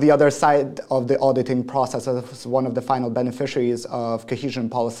been on the other side of the auditing process as one of the final beneficiaries of cohesion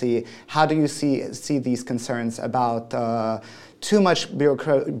policy. How do you see these concerns about too much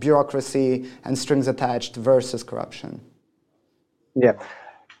bureaucracy and strings attached versus corruption? Yeah.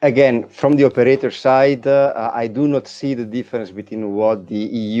 Again, from the operator side, I do not see the difference between what the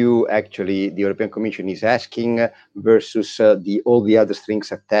EU, actually, the European Commission is asking versus all the other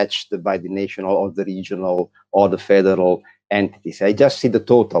strings attached by the national or the regional or the federal entities. I just see the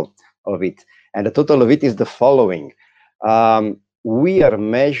total of it. And the total of it is the following. We are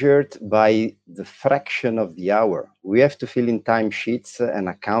measured by the fraction of the hour. We have to fill in timesheets and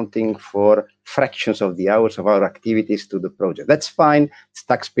accounting for fractions of the hours of our activities to the project. That's fine. It's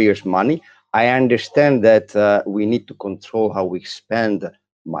taxpayers' money. I understand that we need to control how we spend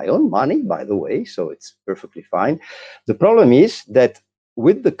my own money, by the way, so it's perfectly fine. The problem is that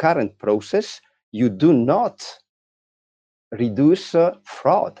with the current process, you do not reduce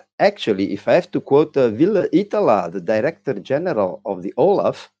fraud. Actually, if I have to quote Ville Itala, the Director General of the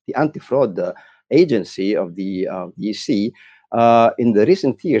OLAF, the anti-fraud agency of the EC, in the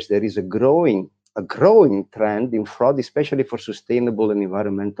recent years, there is a growing trend in fraud, especially for sustainable and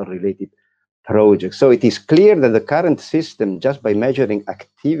environmental related projects. So it is clear that the current system, just by measuring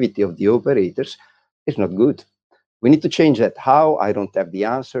activity of the operators, is not good. We need to change that. How? I don't have the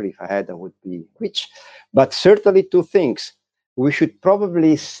answer. If I had, I would be rich. But certainly two things. We should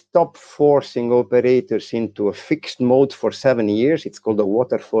probably stop forcing operators into a fixed mode for 7 years. It's called a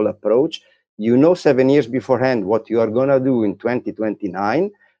waterfall approach. You know 7 years beforehand what you are going to do in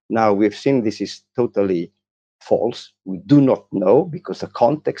 2029. Now, we've seen this is totally false. We do not know because the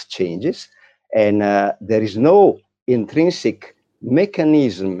context changes. And there is no intrinsic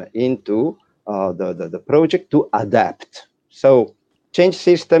mechanism into the project to adapt. So change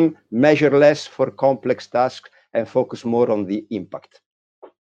system, measure less for complex tasks, and focus more on the impact.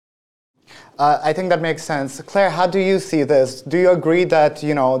 I think that makes sense. Claire, how do you see this? Do you agree that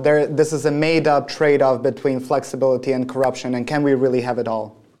this is a made-up trade-off between flexibility and corruption, and can we really have it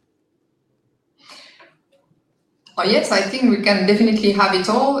all? Oh, yes, I think we can definitely have it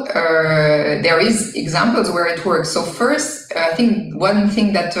all. There is examples where it works. So first, I think one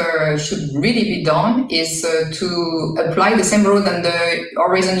thing that should really be done is to apply the same rule than the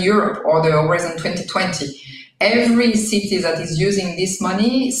Horizon Europe or the Horizon 2020. Every city that is using this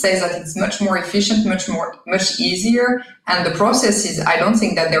money says that it's much more efficient, much easier. And the process is, I don't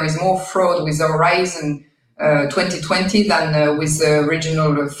think that there is more fraud with the Horizon 2020 than with the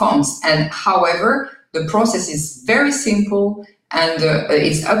regional funds. And however, the process is very simple and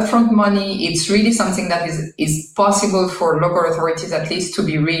it's upfront money. It's really something that is possible for local authorities at least to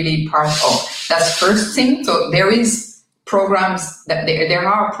be really part of. That's first thing. So there is programs that there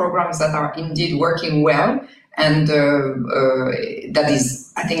are programs that are indeed working well. And that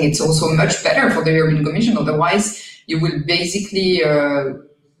is, I think it's also much better for the European Commission. Otherwise, you will basically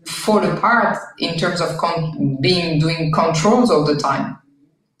fall apart in terms of doing controls all the time.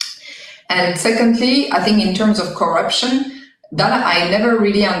 And secondly, I think in terms of corruption, that I never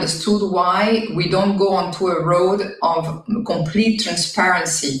really understood why we don't go onto a road of complete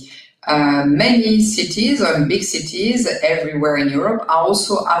transparency. Many cities or big cities everywhere in Europe have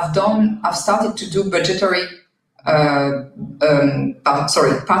started to do participatory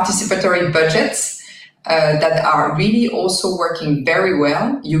budgets that are really also working very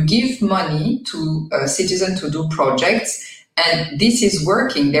well. You give money to citizens to do projects, and this is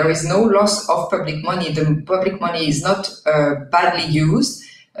working. There is no loss of public money. The public money is not badly used.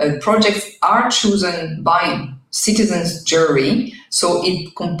 Projects are chosen by citizens' jury, so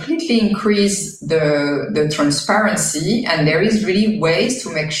it completely increases the transparency, and there is really ways to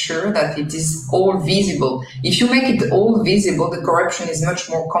make sure that it is all visible. If you make it all visible, the corruption is much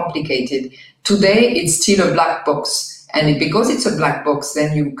more complicated. Today, it's still a black box. And because it's a black box,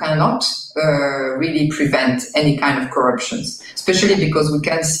 then you cannot really prevent any kind of corruptions, especially because we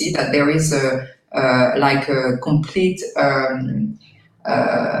can see that there is a complete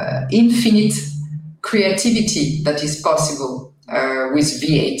infinite creativity that is possible with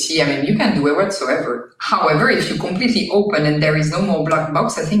VAT. I mean, you can do it whatsoever. However, if you completely open and there is no more black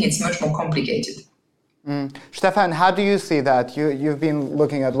box, I think it's much more complicated. Stefan, how do you see that? You've been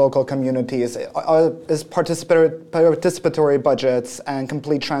looking at local communities. Is participatory budgets and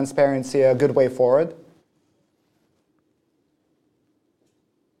complete transparency a good way forward?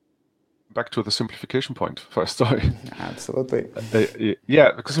 Back to the simplification point first. Sorry. Absolutely.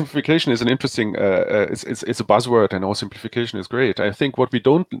 Yeah, because simplification is an interesting. It's a buzzword, and all simplification is great. I think what we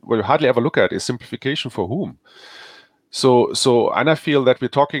hardly ever look at is simplification for whom. So, and I feel that we're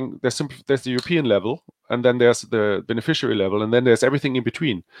talking. There's the European level, and then there's the beneficiary level, and then there's everything in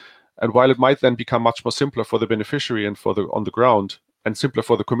between. And while it might then become much more simpler for the beneficiary and for the on the ground, and simpler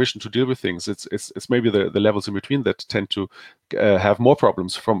for the Commission to deal with things, it's maybe the levels in between that tend to have more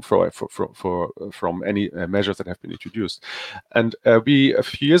problems from any measures that have been introduced. And a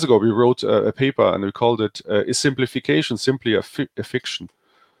few years ago we wrote a paper and we called it "Is simplification simply a fiction?"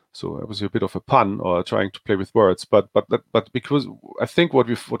 So it was a bit of a pun or trying to play with words, but because I think what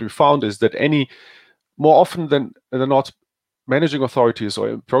we found is that more often than not, managing authorities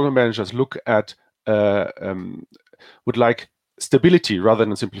or program managers look at would like stability rather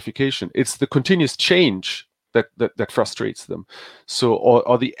than simplification. It's the continuous change that frustrates them. So,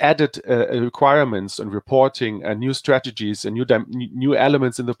 or the added requirements and reporting and new strategies and new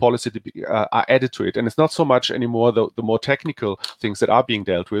elements in the policy are added to it. And it's not so much anymore the more technical things that are being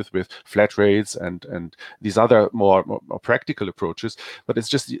dealt with flat rates and these other more practical approaches, but it's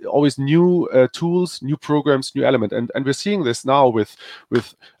just always new tools, new programs, new element. And we're seeing this now with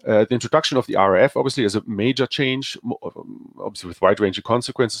the introduction of the RRF, obviously as a major change, obviously with wide-ranging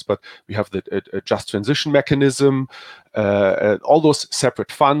consequences, but we have the just transition mechanism, all those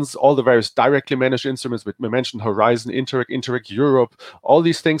separate funds, all the various directly managed instruments. We mentioned Horizon, Interreg Europe, all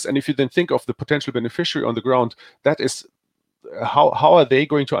these things. And if you then think of the potential beneficiary on the ground, that is how are they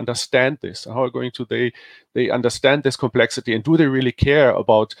going to understand this? How are they understand this complexity, and do they really care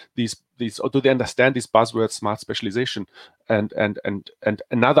about these, or do they understand these buzzwords, smart specialization and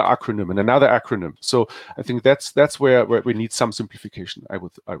another acronym? So I think that's where we need some simplification. I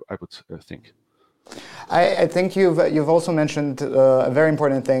would think. I think you've also mentioned a very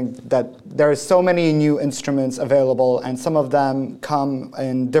important thing, that there are so many new instruments available, and some of them come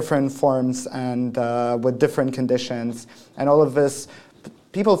in different forms and with different conditions, and all of this,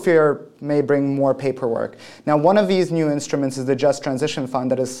 people fear, may bring more paperwork. Now, one of these new instruments is the Just Transition Fund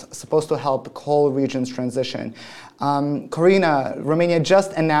that is supposed to help coal regions transition. Corina, Romania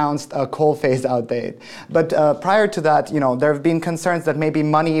just announced a coal phase-out date. But prior to that, there have been concerns that maybe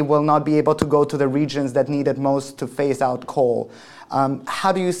money will not be able to go to the regions that need it most to phase out coal.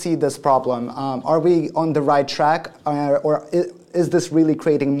 How do you see this problem? Are we on the right track, or is this really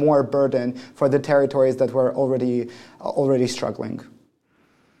creating more burden for the territories that were already struggling?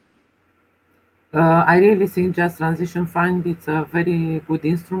 I really think Just Transition Fund, it's a very good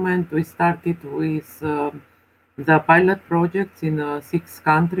instrument. We started with the pilot projects in 6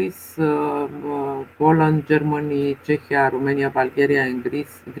 countries, Poland, Germany, Czechia, Romania, Bulgaria, and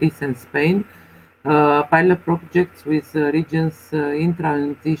Greece and Spain. Pilot projects with regions in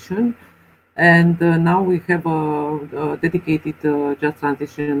transition. And now we have a dedicated Just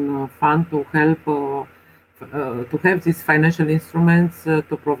Transition Fund to help to have these financial instruments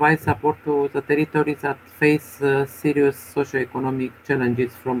to provide support to the territories that face serious socioeconomic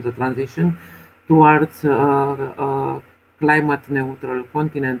challenges from the transition towards a climate neutral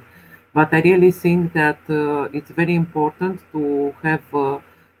continent. But I really think that it's very important to have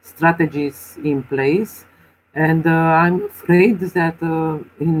strategies in place And I'm afraid that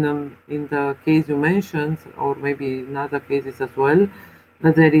in the case you mentioned, or maybe in other cases as well,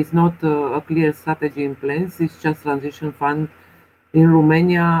 that there is not a clear strategy in place. This Just Transition Fund in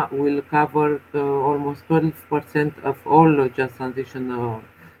Romania will cover almost 12% of all Just Transition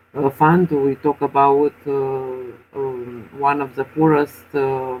Fund. We talk about one of the poorest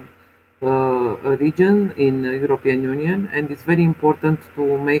region in the European Union, and it's very important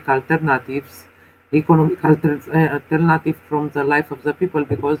to make alternatives, economic alternative from the life of the people,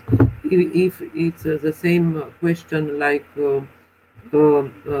 because if it's the same question like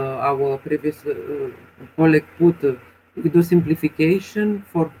our previous colleague put, we do simplification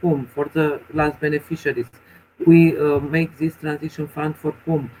for whom? For the last beneficiaries. We make this transition fund for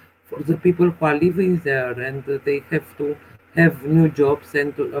whom? For the people who are living there, and they have to have new jobs,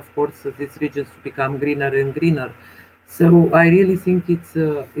 and of course these regions become greener and greener. So I really think it's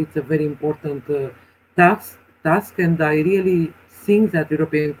a very important task, and I really think that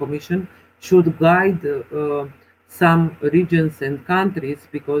European Commission should guide some regions and countries,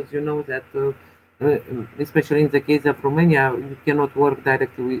 because you know that especially in the case of Romania, you cannot work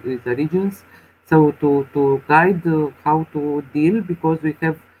directly with the regions. So to guide how to deal, because we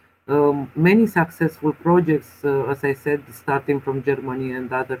have many successful projects, as I said, starting from Germany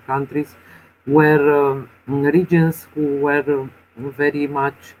and other countries, where regions who were very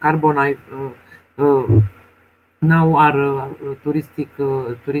much carbonized now are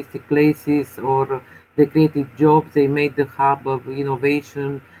touristic places, or they created jobs, they made the hub of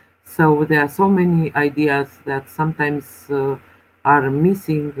innovation. So there are so many ideas that sometimes are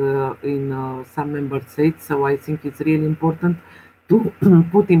missing in some member states. So I think it's really important to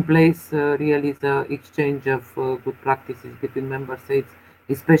put in place really the exchange of good practices between member states,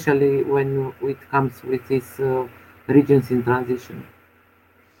 especially when it comes with these regions in transition.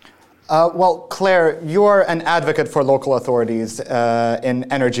 Well, Claire, you're an advocate for local authorities in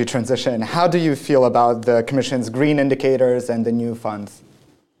energy transition. How do you feel about the Commission's green indicators and the new funds?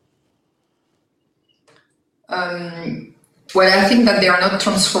 Well, I think that they are not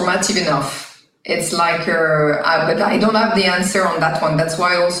transformative enough. It's like, but I don't have the answer on that one. That's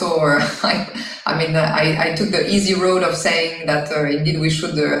why also, I took the easy road of saying that indeed we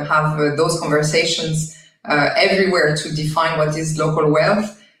should have those conversations everywhere to define what is local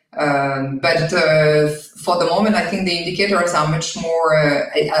wealth. But for the moment, I think the indicators are much more,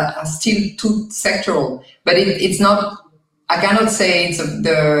 are still too sectoral. But it's not, I cannot say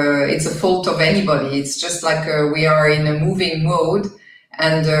it's a fault of anybody. It's just like we are in a moving mode,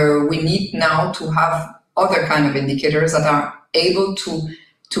 and we need now to have other kind of indicators that are able to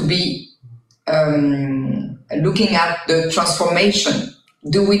be looking at the transformation.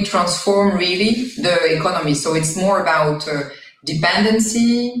 Do we transform really the economy? So it's more about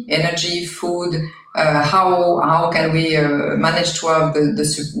dependency, energy, food. How can we manage to have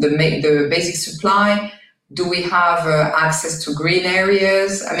the basic supply? Do we have access to green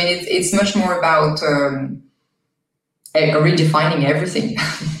areas? I mean, it's much more about redefining everything.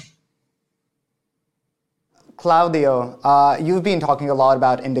 Claudio, you've been talking a lot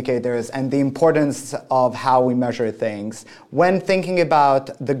about indicators and the importance of how we measure things. When thinking about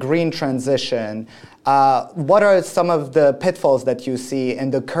the green transition, what are some of the pitfalls that you see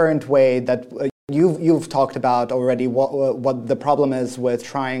in the current way that you've talked about already, what the problem is with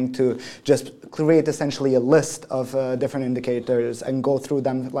trying to just create essentially a list of different indicators and go through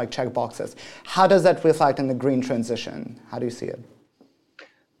them like check boxes. How does that reflect in the green transition? How do you see it?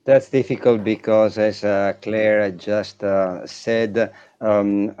 That's difficult because, as Claire just said,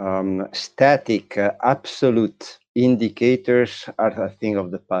 static, absolute indicators are a thing of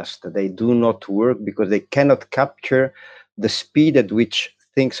the past. They do not work because they cannot capture the speed at which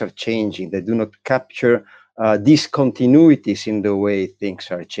things are changing. They do not capture discontinuities in the way things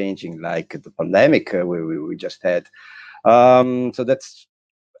are changing, like the pandemic we just had. So that's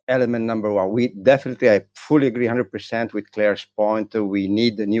element number one. I fully agree 100% with Claire's point. We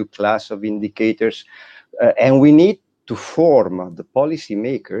need a new class of indicators, and we need to form the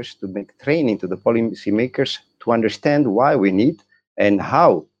policymakers, to make training to the policymakers to understand why we need and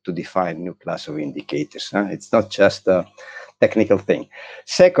how to define new class of indicators. It's not just a technical thing.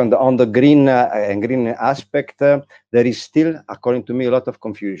 Second, on the green aspect, there is still, according to me, a lot of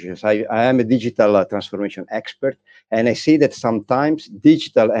confusion. I am a digital transformation expert, and I see that sometimes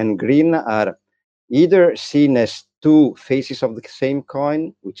digital and green are either seen as two faces of the same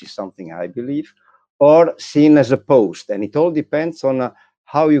coin, which is something I believe, or seen as opposed. And it all depends on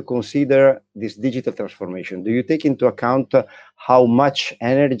how you consider this digital transformation. Do you take into account how much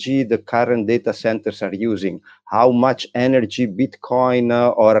energy the current data centers are using, how much energy Bitcoin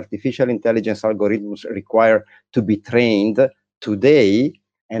or artificial intelligence algorithms require to be trained today?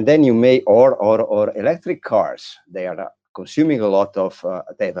 And then you may, or electric cars, they are consuming a lot of,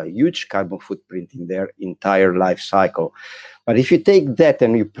 they have a huge carbon footprint in their entire life cycle. But if you take that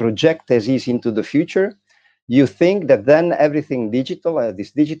and you project as is into the future, you think that then everything digital,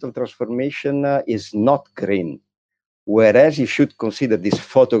 this digital transformation is not green. Whereas you should consider this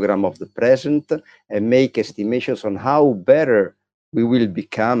photogram of the present and make estimations on how better we will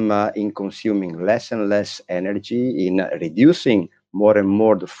become in consuming less and less energy, in reducing more and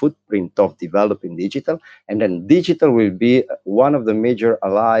more the footprint of developing digital. And then digital will be one of the major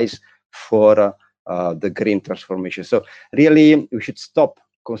allies for the green transformation. So really, we should stop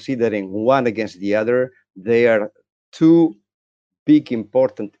considering one against the other. They are two big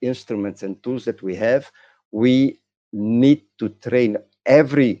important instruments and tools that we have. We need to train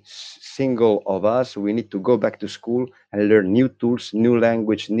every single of us. We need to go back to school and learn new tools, new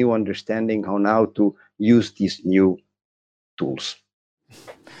language, new understanding on how to use these new tools.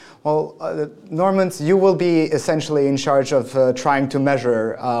 Well, Normans, you will be essentially in charge of trying to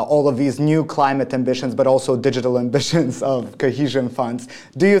measure all of these new climate ambitions, but also digital ambitions of cohesion funds.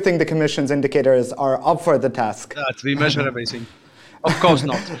 Do you think the Commission's indicators are up for the task? That we measure everything. Of course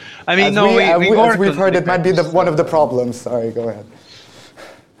not. I mean, as we've heard, it might be one of the problems. Sorry, go ahead.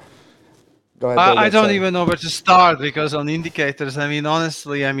 Go ahead, I don't even know where to start, because on indicators, I mean,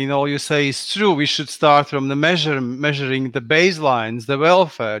 honestly, I mean, all you say is true. We should start from the measuring the baselines, the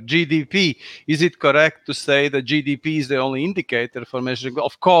welfare, GDP. Is it correct to say that GDP is the only indicator for measuring?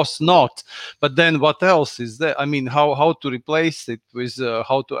 Of course not. But then what else is there? I mean, how to replace it with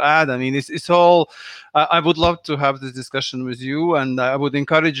how to add? I mean, it's all. I would love to have this discussion with you, and I would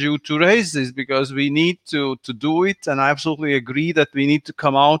encourage you to raise this, because we need to do it. And I absolutely agree that we need to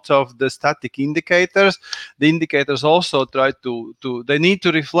come out of the static indicators. The indicators also try they need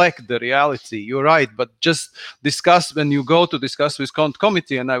to reflect the reality. You're right, but just discuss, when you go to discuss with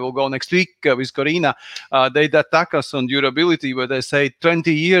committee, and I will go next week with Corina, they attack us on durability, where they say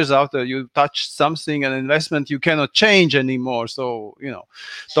 20 years after you touch something, an investment, you cannot change anymore. So,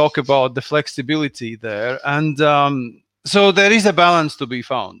 talk about the flexibility there. And so there is a balance to be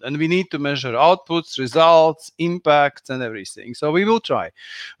found, and we need to measure outputs, results, impacts, and everything. So we will try.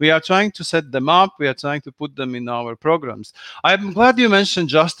 We are trying to set them up. We are trying to put them in our programs. I'm glad you mentioned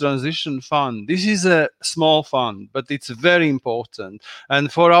Just Transition Fund. This is a small fund, but it's very important.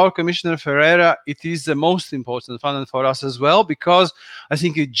 And for our Commissioner Ferreira, it is the most important fund, and for us as well, because I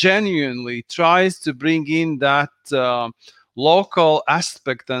think it genuinely tries to bring in that local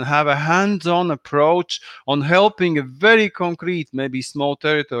aspect and have a hands-on approach on helping a very concrete, maybe small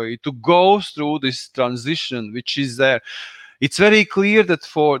territory to go through this transition, which is there. It's very clear that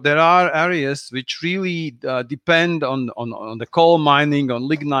there are areas which really depend on the coal mining, on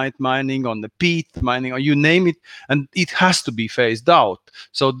lignite mining, on the peat mining, or you name it, and it has to be phased out.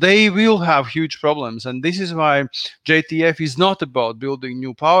 So they will have huge problems, and this is why JTF is not about building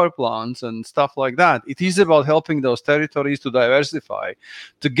new power plants and stuff like that. It is about helping those territories to diversify,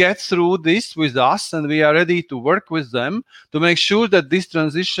 to get through this with us, and we are ready to work with them to make sure that this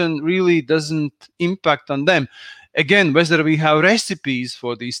transition really doesn't impact on them. Again, whether we have recipes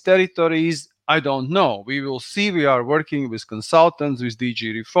for these territories, I don't know. We will see. We are working with consultants, with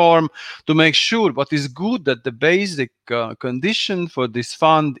DG Reform, to make sure. What is good, that the basic condition for this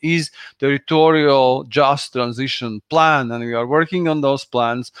fund is territorial just transition plan, and we are working on those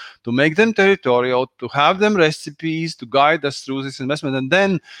plans to make them territorial, to have them recipes to guide us through this investment. And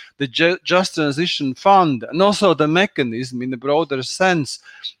then the just transition fund, and also the mechanism in a broader sense,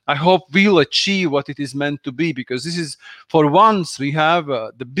 I hope we'll achieve what it is meant to be, because this is, for once, we have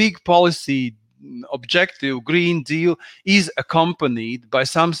the big policy objective, Green Deal, is accompanied by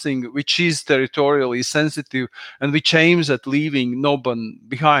something which is territorially sensitive and which aims at leaving no one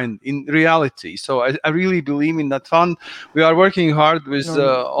behind in reality. So I really believe in that fund. We are working hard with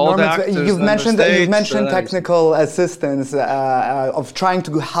all the actors. You've mentioned technical assistance of trying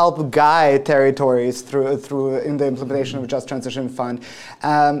to help guide territories through in the implementation of Just Transition Fund.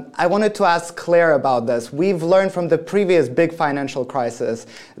 I wanted to ask Claire about this. We've learned from the previous big financial crisis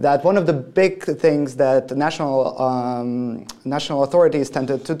that one of the big things that national authorities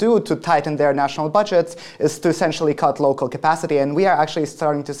tended to do to tighten their national budgets is to essentially cut local capacity. And we are actually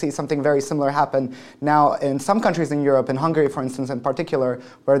starting to see something very similar happen now in some countries in Europe, in Hungary, for instance, in particular,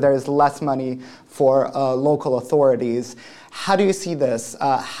 where there is less money for local authorities. How do you see this?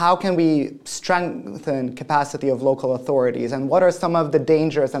 How can we strengthen capacity of local authorities? And what are some of the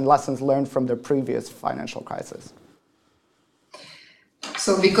dangers and lessons learned from the previous financial crisis?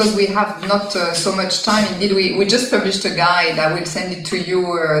 So because we have not so much time, indeed, we just published a guide. I will send it to you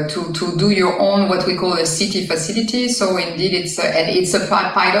to do your own, what we call a city facility. So indeed, it's a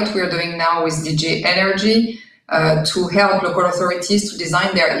pilot we're doing now with DG Energy to help local authorities to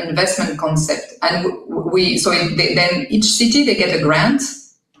design their investment concept. And then each city, they get a grant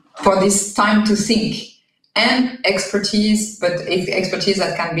for this time to think and expertise, but expertise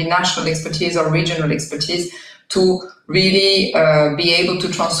that can be national expertise or regional expertise, to really be able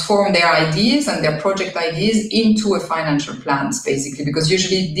to transform their ideas and their project ideas into a financial plans, basically, because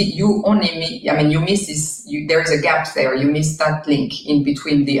usually you miss this, there is a gap there, you miss that link in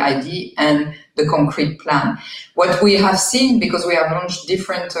between the idea and the concrete plan. What we have seen, because we have launched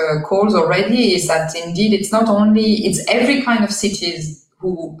different calls already, is that indeed it's every kind of cities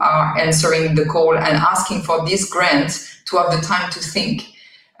who are answering the call and asking for this grant to have the time to think.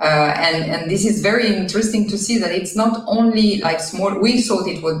 And this is very interesting to see that it's not only like small. We thought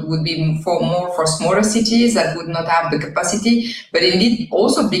it would be more for smaller cities that would not have the capacity, but indeed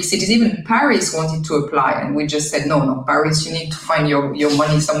also big cities. Even Paris wanted to apply, and we just said no, Paris, you need to find your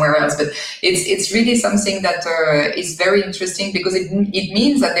money somewhere else. But it's really something that is very interesting, because it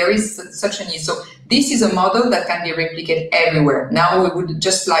means that there is such a need. So this is a model that can be replicated everywhere. Now we would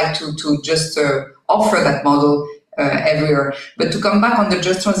just like to offer that model everywhere. But to come back on the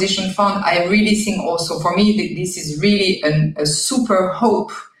Just Transition Fund, I really think also, for me, this is really a super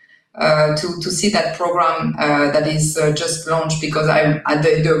hope to see that program that is just launched, because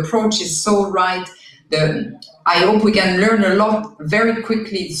the approach is so right. I hope we can learn a lot very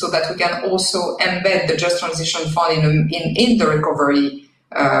quickly, so that we can also embed the Just Transition Fund in the recovery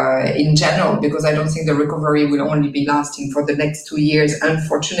in general, because I don't think the recovery will only be lasting for the next 2 years,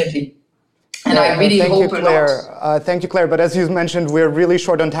 unfortunately. And I really hope a lot. Thank you, Claire. But as you mentioned, we're really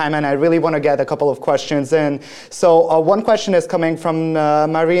short on time, and I really want to get a couple of questions in. So one question is coming from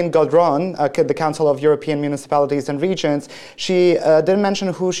Marine Gaudron, the Council of European Municipalities and Regions. She didn't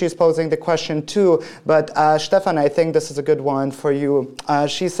mention who she's posing the question to, but Stefan, I think this is a good one for you.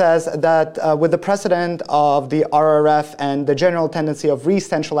 She says that with the precedent of the RRF and the general tendency of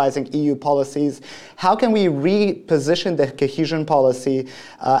re-centralizing EU policies, how can we reposition the cohesion policy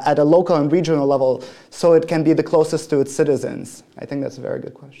at a local and regional level so it can be the closest to its citizens? I think that's a very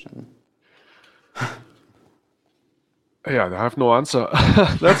good question. Yeah, I have no answer.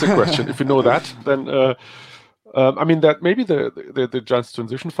 That's a question. If you know that, then I mean, that maybe the Just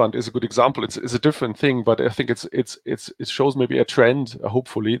Transition Fund is a good example. It's a different thing, but I think it shows maybe a trend,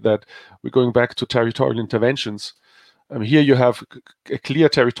 hopefully, that we're going back to territorial interventions. Here you have a clear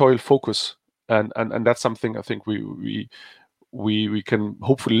territorial focus, and that's something I think we can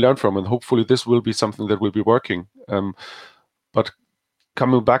hopefully learn from, and hopefully this will be something that will be working. But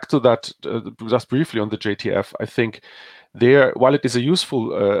coming back to that, just briefly on the JTF, I think while it is a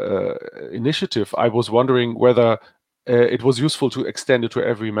useful initiative, I was wondering whether it was useful to extend it to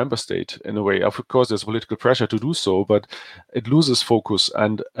every member state in a way. Of course, there's political pressure to do so, but it loses focus.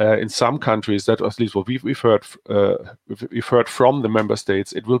 And in some countries, that at least what we've heard from the member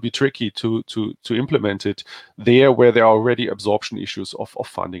states, it will be tricky to implement it there where there are already absorption issues of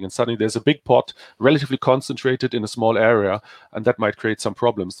funding. And suddenly there's a big pot relatively concentrated in a small area, and that might create some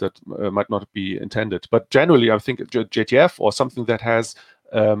problems that might not be intended. But generally, I think JTF or something that has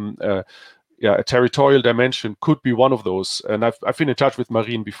a territorial dimension could be one of those. And I've been in touch with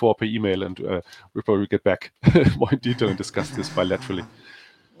Marine before per email, and we'll probably get back more in detail and discuss this bilaterally.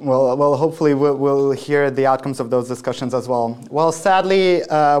 Well, hopefully we'll hear the outcomes of those discussions as well. Well, sadly,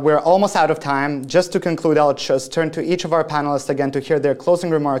 we're almost out of time. Just to conclude, I'll just turn to each of our panelists again to hear their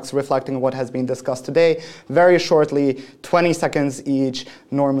closing remarks reflecting what has been discussed today. Very shortly, 20 seconds each.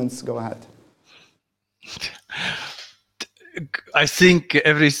 Normans, go ahead. I think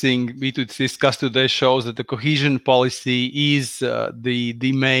everything we discussed today shows that the cohesion policy is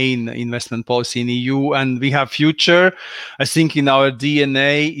the main investment policy in EU, and we have future. I think in our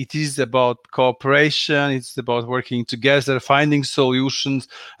DNA, it is about cooperation, it's about working together, finding solutions,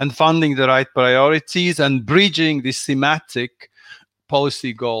 and funding the right priorities, and bridging the thematic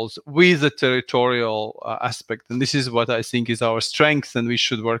policy goals with the territorial aspect. And this is what I think is our strength, and we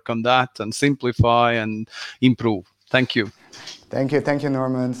should work on that and simplify and improve. Thank you. Thank you,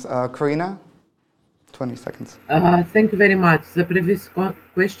 Normans. Corina? 20 seconds. Thank you very much. The previous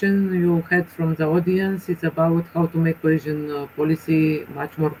question you had from the audience is about how to make cohesion policy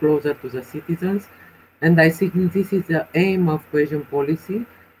much more closer to the citizens. And I think this is the aim of cohesion policy.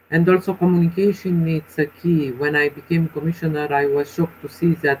 And also communication is a key. When I became commissioner, I was shocked to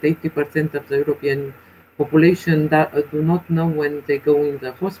see that 80% of the European population that do not know when they go in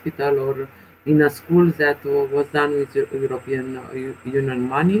the hospital or in a school that was done with European Union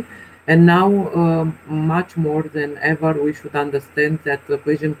money. And now, much more than ever, we should understand that the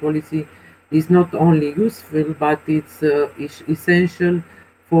cohesion policy is not only useful, but it's essential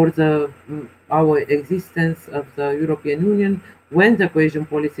for our existence of the European Union. When the cohesion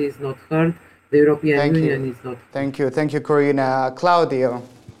policy is not heard, the European Union is not heard. Thank you. Thank you, Corina. Claudio,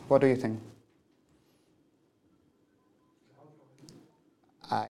 what do you think?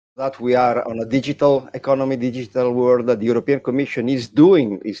 That we are on a digital economy, digital world, that the European Commission is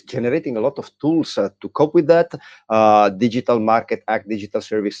generating a lot of tools to cope with that, Digital Market Act, Digital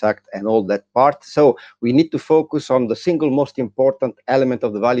Service Act, and all that part. So we need to focus on the single most important element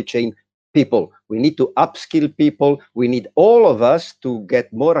of the value chain, people. We need to upskill people. We need all of us to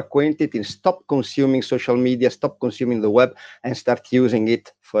get more acquainted and stop consuming social media, stop consuming the web, and start using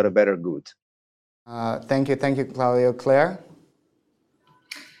it for a better good. Thank you, Claudio. Claire?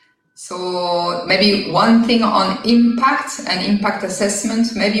 So maybe one thing on impact and impact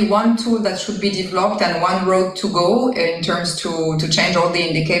assessment, maybe one tool that should be developed and one road to go in terms to change all the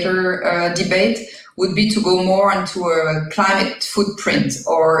indicator debate would be to go more into a climate footprint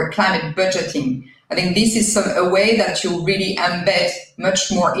or climate budgeting. I think this is a way that you really embed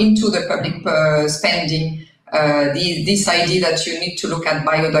much more into the public spending this idea that you need to look at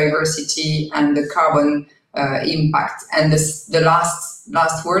biodiversity and the carbon impact. And the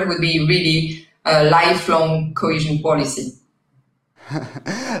last word would be really lifelong cohesion policy.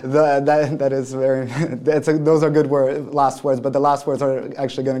 that is very. Those are good last words, but the last words are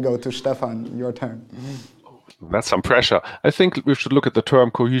actually going to go to Stefan. Your turn. That's some pressure. I think we should look at the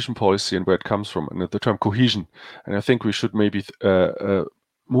term cohesion policy and where it comes from, and the term cohesion. And I think we should maybe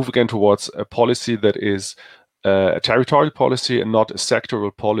move again towards a policy that is a territorial policy and not a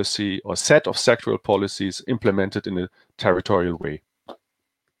sectoral policy or set of sectoral policies implemented in a territorial way.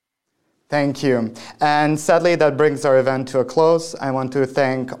 Thank you. And sadly, that brings our event to a close. I want to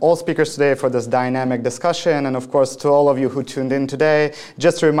thank all speakers today for this dynamic discussion, and of course to all of you who tuned in today.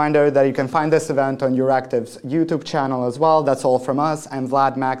 Just a reminder that you can find this event on Euractiv's YouTube channel as well. That's all from us. I'm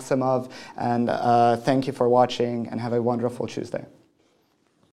Vlad Maximov, and thank you for watching, and have a wonderful Tuesday.